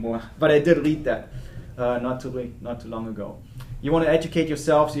find it anymore. But I did read that not too long ago. You want to educate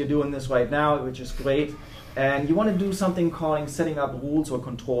yourself, so you're doing this right now, which is great. And you want to do something called setting up rules or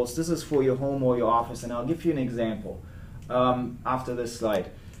controls. This is for your home or your office, and I'll give you an example after this slide.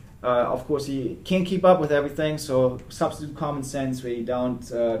 Of course, you can't keep up with everything, so substitute common sense where you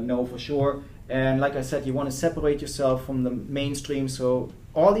don't know for sure. And like I said, you want to separate yourself from the mainstream. So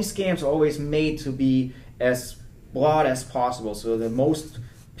all these scams are always made to be as broad as possible. So the most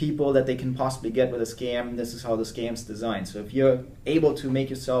people that they can possibly get with a scam, this is how the scam's designed. So if you're able to make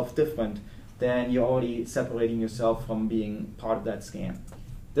yourself different, then you're already separating yourself from being part of that scam.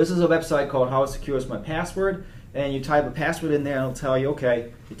 This is a website called How Secure Is My Password, and you type a password in there and it'll tell you,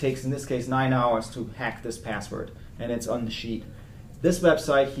 okay, it takes in this case 9 hours to hack this password, and it's on the sheet. This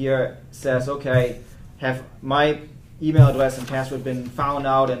website here says, okay, have my email address and password been found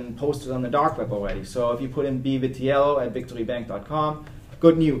out and posted on the dark web already? So if you put in bvitiello@victorybank.com,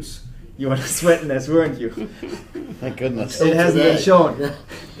 good news. You were sweating this, weren't you? Thank goodness. It hasn't been shown.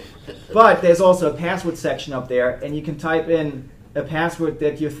 But there's also a password section up there, and you can type in a password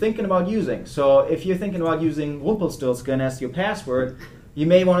that you're thinking about using. So if you're thinking about using Rumpelstiltskin as your password, you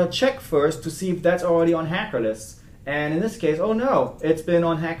may want to check first to see if that's already on hacker lists. And in this case, oh no, it's been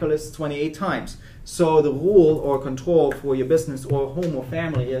on hacker lists 28 times. So the rule or control for your business or home or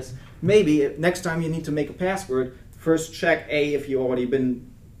family is maybe next time you need to make a password, first check A, if you've already been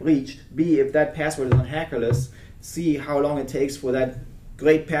breached, B, if that password is on hacker lists, C, how long it takes for that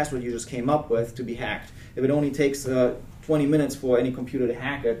great password you just came up with to be hacked. If it only takes 20 minutes for any computer to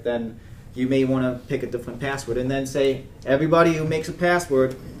hack it, then you may want to pick a different password. And then say, everybody who makes a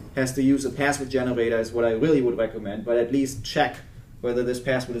password has to use a password generator is what I really would recommend, but at least check whether this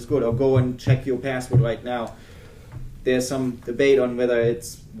password is good, or go and check your password right now. There's some debate on whether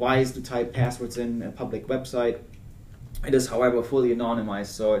it's wise to type passwords in a public website. It is, however, fully anonymized,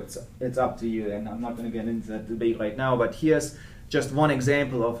 so it's up to you, and I'm not going to get into that debate right now, but here's just one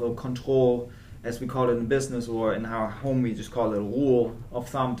example of a control, as we call it in business, or in our home we just call it a rule of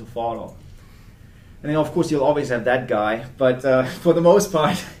thumb to follow. And then of course you'll always have that guy, but for the most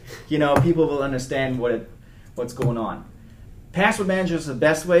part, people will understand what's going on. Password manager is the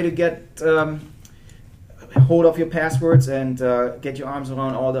best way to get hold of your passwords and get your arms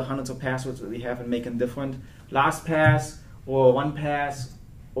around all the hundreds of passwords that we have and make them different. LastPass or OnePass,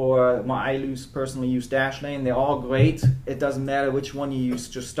 or I personally use Dashlane. They're all great. It doesn't matter which one you use,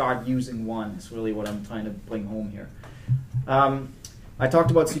 just start using one. It's really what I'm trying to bring home here. I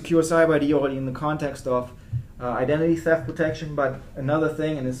talked about secure cyber ID already in the context of identity theft protection, but another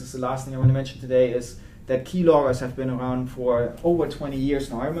thing, and this is the last thing I want to mention today, is that keyloggers have been around for over 20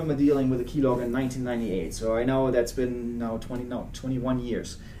 years now. I remember dealing with a keylogger in 1998, so I know that's been now 21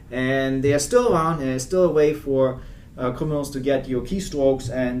 years. And they are still around, and there's still a way for criminals to get your keystrokes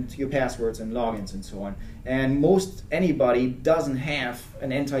and your passwords and logins and so on. And most anybody doesn't have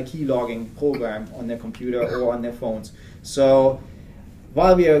an anti-key logging program on their computer or on their phones. So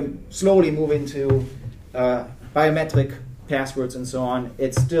while we are slowly moving to biometric passwords and so on,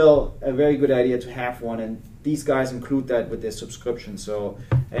 it's still a very good idea to have one, and these guys include that with their subscription. So,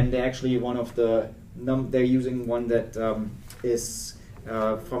 and they're actually one of they're using one that is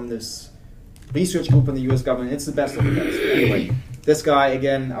from this research group in the US government. It's the best of the best. Anyway, this guy,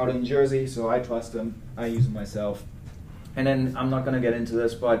 again, out in Jersey, so I trust him. I use him myself. And then I'm not going to get into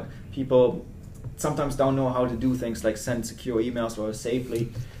this, but people sometimes don't know how to do things like send secure emails or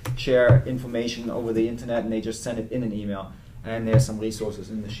safely share information over the internet, and they just send it in an email. And there's some resources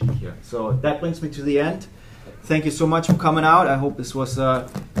in the sheet here. So that brings me to the end. Thank you so much for coming out. I hope this was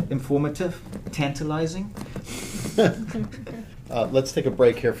informative, tantalizing. Let's take a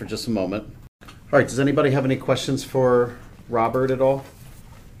break here for just a moment. All right, does anybody have any questions for Robert at all?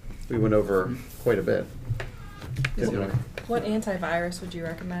 We went over quite a bit. What antivirus would you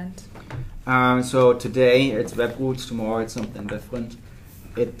recommend? So today it's WebRoots, tomorrow it's something different.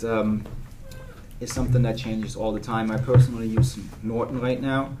 It is something that changes all the time. I personally use Norton right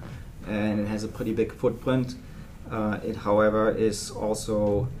now, and it has a pretty big footprint. It, however, is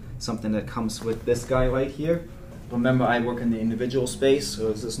also something that comes with this guy right here. Remember, I work in the individual space,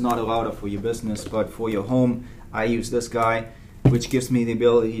 so this is not a router for your business, but for your home, I use this guy, which gives me the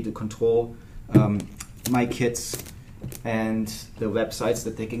ability to control my kids and the websites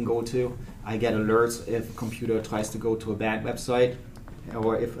that they can go to. I get alerts if a computer tries to go to a bad website,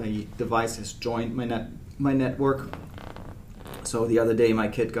 or if a device has joined my network. So the other day my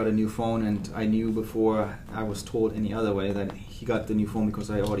kid got a new phone, and I knew before I was told any other way that he got the new phone because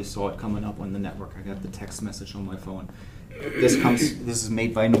I already saw it coming up on the network. I got the text message on my phone. This is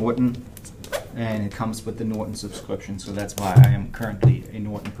made by Norton, and it comes with the Norton subscription, so that's why I am currently a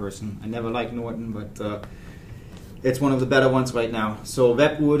Norton person. I never liked Norton, but it's one of the better ones right now. So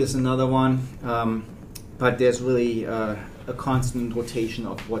Webroot is another one, but there's really a constant rotation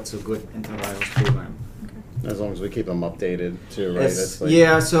of what's a good antivirus program. As long as we keep them updated too, right? It's,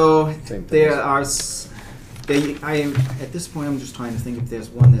 yeah, so same there things. at this point I'm just trying to think if there's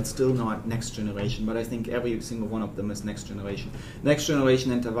one that's still not next generation, but I think every single one of them is next generation. Next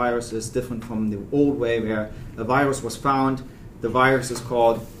generation antivirus is different from the old way where a virus was found, the virus is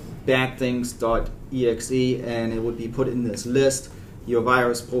called badthings.exe, and it would be put in this list. Your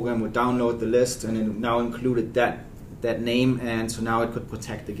virus program would download the list, and it now included that name, and so now it could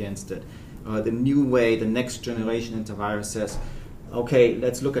protect against it. The new way, the next generation antivirus says, okay,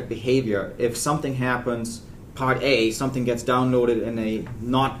 let's look at behavior. If something happens, part A, something gets downloaded in a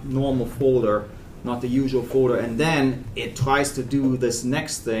not normal folder, not the usual folder, and then it tries to do this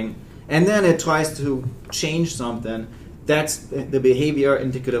next thing, and then it tries to change something, that's the behavior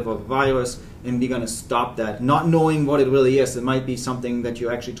indicative of a virus, and we're going to stop that. Not knowing what it really is, it might be something that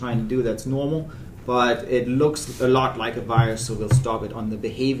you're actually trying to do that's normal, but it looks a lot like a virus, so we'll stop it on the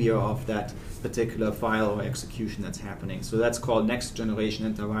behavior of that particular file or execution that's happening. So that's called next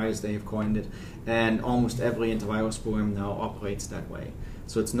generation antivirus, they have coined it, and almost every antivirus program now operates that way.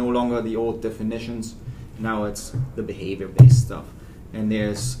 So it's no longer the old definitions, now it's the behavior-based stuff. And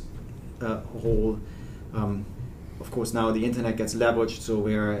there's a whole, of course now the internet gets leveraged, so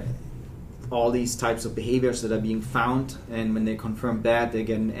where all these types of behaviors that are being found, and when they confirm bad, they're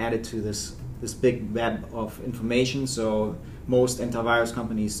getting added to this big web of information. So most antivirus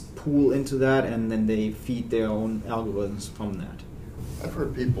companies pool into that, and then they feed their own algorithms from that. I've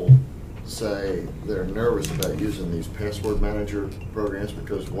heard people say they're nervous about using these password manager programs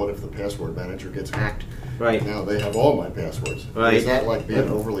because what if the password manager gets hacked? Right. Now they have all my passwords. Right. Is that like being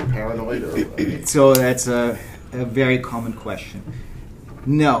overly paranoid? Or, So that's a very common question.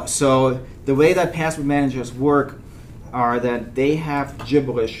 No. So the way that password managers work are that they have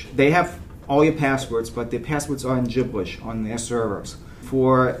gibberish. They have all your passwords, but the passwords are in gibberish on their servers.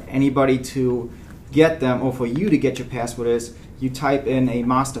 For anybody to get them, or for you to get your password, is you type in a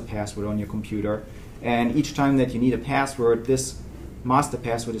master password on your computer, and each time that you need a password, this master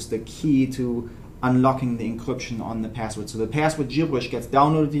password is the key to unlocking the encryption on the password. So the password gibberish gets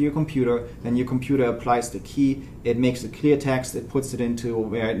downloaded to your computer, then your computer applies the key, it makes a clear text, it puts it into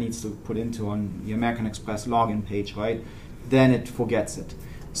where it needs to put into on your American Express login page, right? Then it forgets it.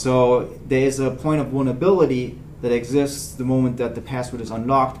 So there is a point of vulnerability that exists the moment that the password is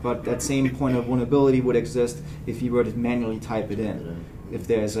unlocked, but that same point of vulnerability would exist if you were to manually type it in. If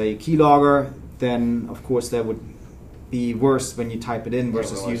there's a keylogger, then of course that would be worse when you type it in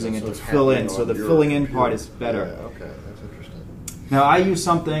versus using it to fill in. So the filling in part is better. Yeah, okay, that's interesting. Now I use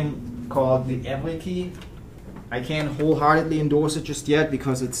something called the EveryKey. I can't wholeheartedly endorse it just yet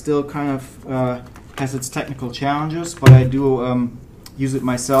because it still kind of has its technical challenges, but I do use it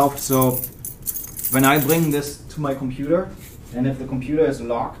myself. So when I bring this to my computer, and if the computer is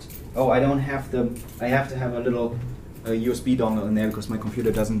locked, I have to have a little USB dongle in there because my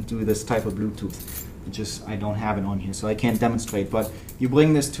computer doesn't do this type of Bluetooth. I don't have it on here, so I can't demonstrate. But you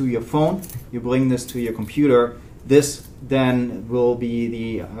bring this to your phone, you bring this to your computer, this then will be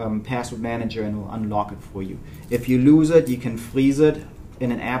the password manager and will unlock it for you. If you lose it, you can freeze it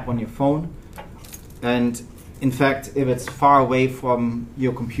in an app on your phone. And in fact, if it's far away from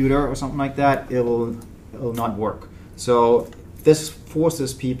your computer or something like that, it will not work. So this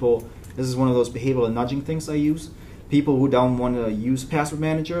forces people, this is one of those behavioral nudging things I use. People who don't want to use password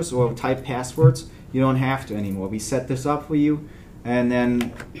managers or type passwords, you don't have to anymore. We set this up for you, and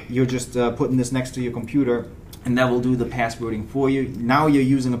then you're just putting this next to your computer, and that will do the passwording for you. Now you're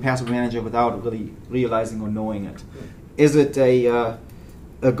using a password manager without really realizing or knowing it. Is it a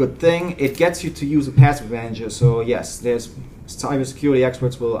good thing? It gets you to use a password manager, so yes, there's cybersecurity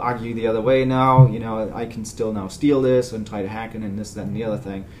experts will argue the other way now. You know, I can still now steal this and try to hack it and this, that, and the other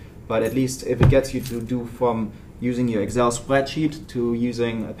thing. But at least if it gets you to do from using your Excel spreadsheet to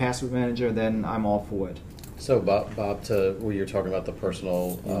using a password manager, then I'm all for it. So Bob, to where you're talking about the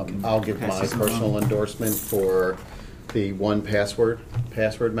personal, I'll give my personal endorsement for the 1Password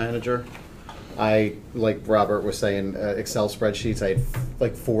password manager. I, like Robert was saying, Excel spreadsheets, I had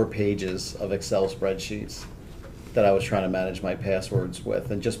like 4 pages of Excel spreadsheets that I was trying to manage my passwords with,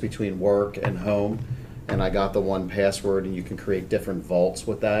 and just between work and home, and I got the 1Password, and you can create different vaults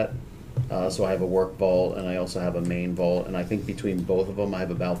with that. So I have a work vault and I also have a main vault, and I think between both of them I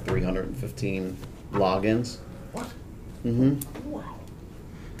have about 315 logins. What? Mm-hmm. Wow.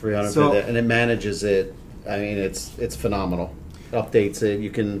 350, So- and it manages it. I mean, it's phenomenal. It updates it.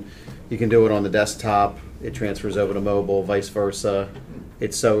 You can do it on the desktop. It transfers over to mobile, vice versa.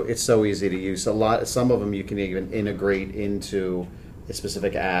 It's so easy to use. Some of them you can even integrate into a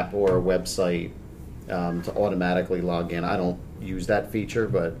specific app or a website to automatically log in. I don't use that feature,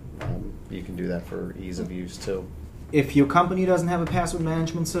 but you can do that for ease of use too. If your company doesn't have a password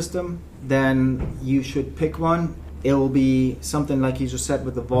management system, then you should pick one. It will be something like you just said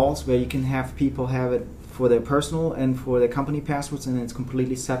with the vaults, where you can have people have it for their personal and for their company passwords, and it's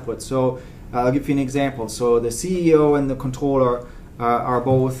completely separate. So I'll give you an example. So the CEO and the controller are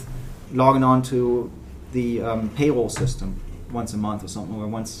both logging on to the payroll system once a month or something, or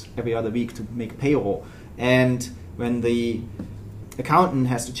once every other week to make payroll. And when the accountant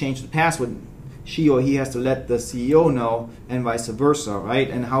has to change the password, she or he has to let the CEO know, and vice versa, right?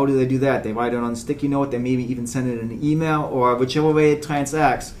 And how do they do that? They write it on a sticky note, they maybe even send it in an email, or whichever way it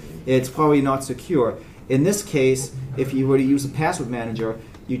transacts, it's probably not secure. In this case, if you were to use a password manager,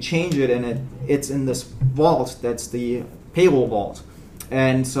 you change it and it's in this vault that's the payroll vault.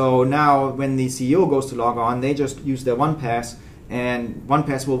 And so now when the CEO goes to log on, they just use their OnePass, and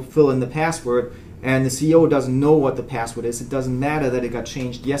OnePass will fill in the password, and the CEO doesn't know what the password is. It doesn't matter that it got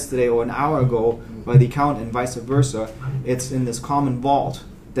changed yesterday or an hour ago by the accountant and vice versa. It's in this common vault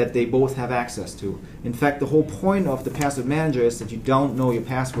that they both have access to. In fact, the whole point of the password manager is that you don't know your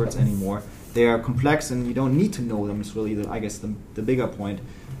passwords anymore. They are complex and you don't need to know them. It's really, the bigger point,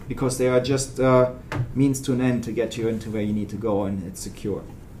 because they are just means to an end to get you into where you need to go, and it's secure.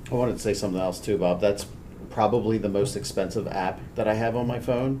 I wanted to say something else too, Bob. That's probably the most expensive app that I have on my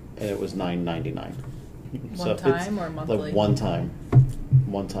phone, and it was $9.99. One time or monthly? Like one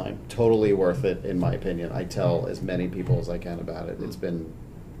time. Totally worth it, in my opinion. I tell as many people as I can about it. It's been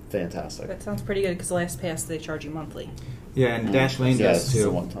fantastic. That sounds pretty good, because LastPass, they charge you monthly. Yeah, and Dashlane does it's too.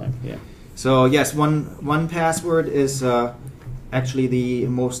 a one time. Yeah. So yes, one password is actually the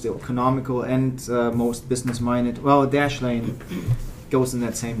most economical and most business-minded. Well, Dashlane goes in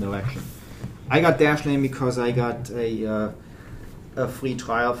that same direction. I got Dashlane because I got a free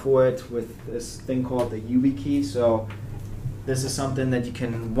trial for it with this thing called the YubiKey. So this is something that you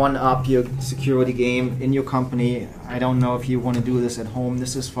can one-up your security game in your company. I don't know if you want to do this at home.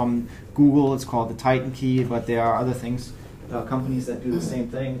 This is from Google. It's called the Titan Key, but there are other things, companies that do the same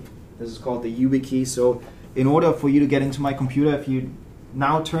thing. This is called the YubiKey. So in order for you to get into my computer, if you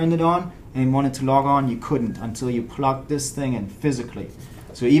now turned it on and wanted to log on, you couldn't until you plugged this thing in physically.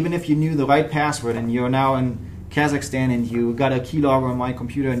 So even if you knew the right password and you're now in Kazakhstan and you got a keylogger on my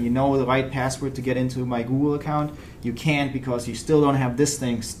computer and you know the right password to get into my Google account, you can't, because you still don't have this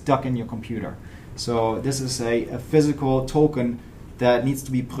thing stuck in your computer. So this is a physical token that needs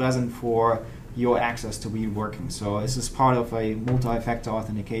to be present for your access to be working. So this is part of a multi-factor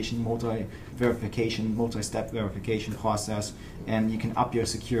authentication, multi-verification, multi-step verification process, and you can up your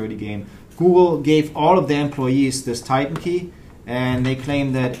security game. Google gave all of their employees this Titan Key, and they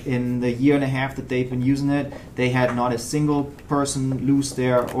claim that in the year and a half that they've been using it, they had not a single person lose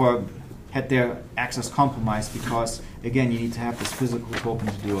their or had their access compromised, because again, you need to have this physical token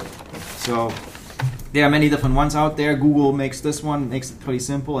to do it. So there are many different ones out there. Google makes this one, makes it pretty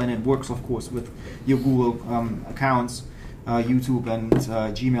simple, and it works, of course, with your Google accounts, YouTube and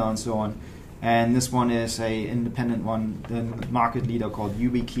Gmail and so on. And this one is a independent one, the market leader called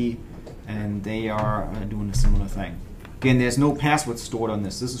YubiKey, and they are doing a similar thing. Again, there's no password stored on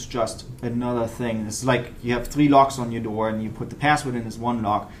this. This is just another thing. It's like you have 3 locks on your door, and you put the password in as one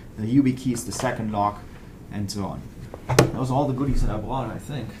lock, the YubiKey is the second lock, and so on. Those are all the goodies that I brought, I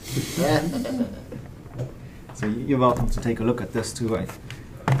think. So you're welcome to take a look at this too.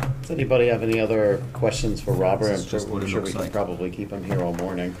 Does anybody have any other questions for Robert? This is just what I'm it sure looks we can like. probably keep him here all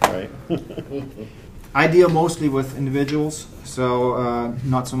morning, right? I deal mostly with individuals, so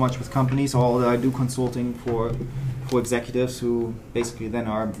not so much with companies, although I do consulting for executives who basically then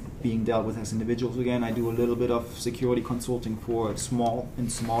are being dealt with as individuals again. I do a little bit of security consulting for small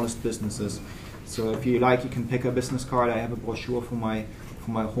and smallest businesses. So if you like, you can pick a business card. I have a brochure for my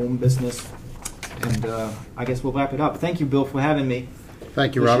home business. And I guess we'll wrap it up. Thank you, Bill, for having me.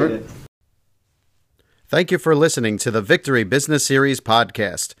 Thank you, Appreciate Robert. it. Thank you for listening to the Victory Business Series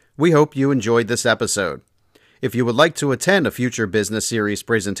podcast. We hope you enjoyed this episode. If you would like to attend a future Business Series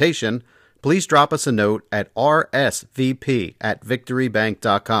presentation, please drop us a note at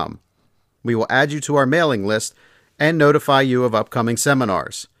rsvp@victorybank.com. We will add you to our mailing list and notify you of upcoming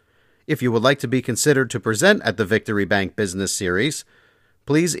seminars. If you would like to be considered to present at the Victory Bank Business Series,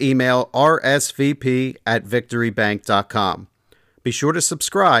 please email rsvp@victorybank.com. Be sure to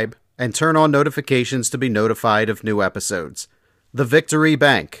subscribe and turn on notifications to be notified of new episodes. The Victory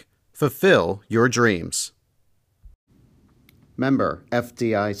Bank. Fulfill your dreams. Member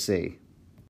FDIC.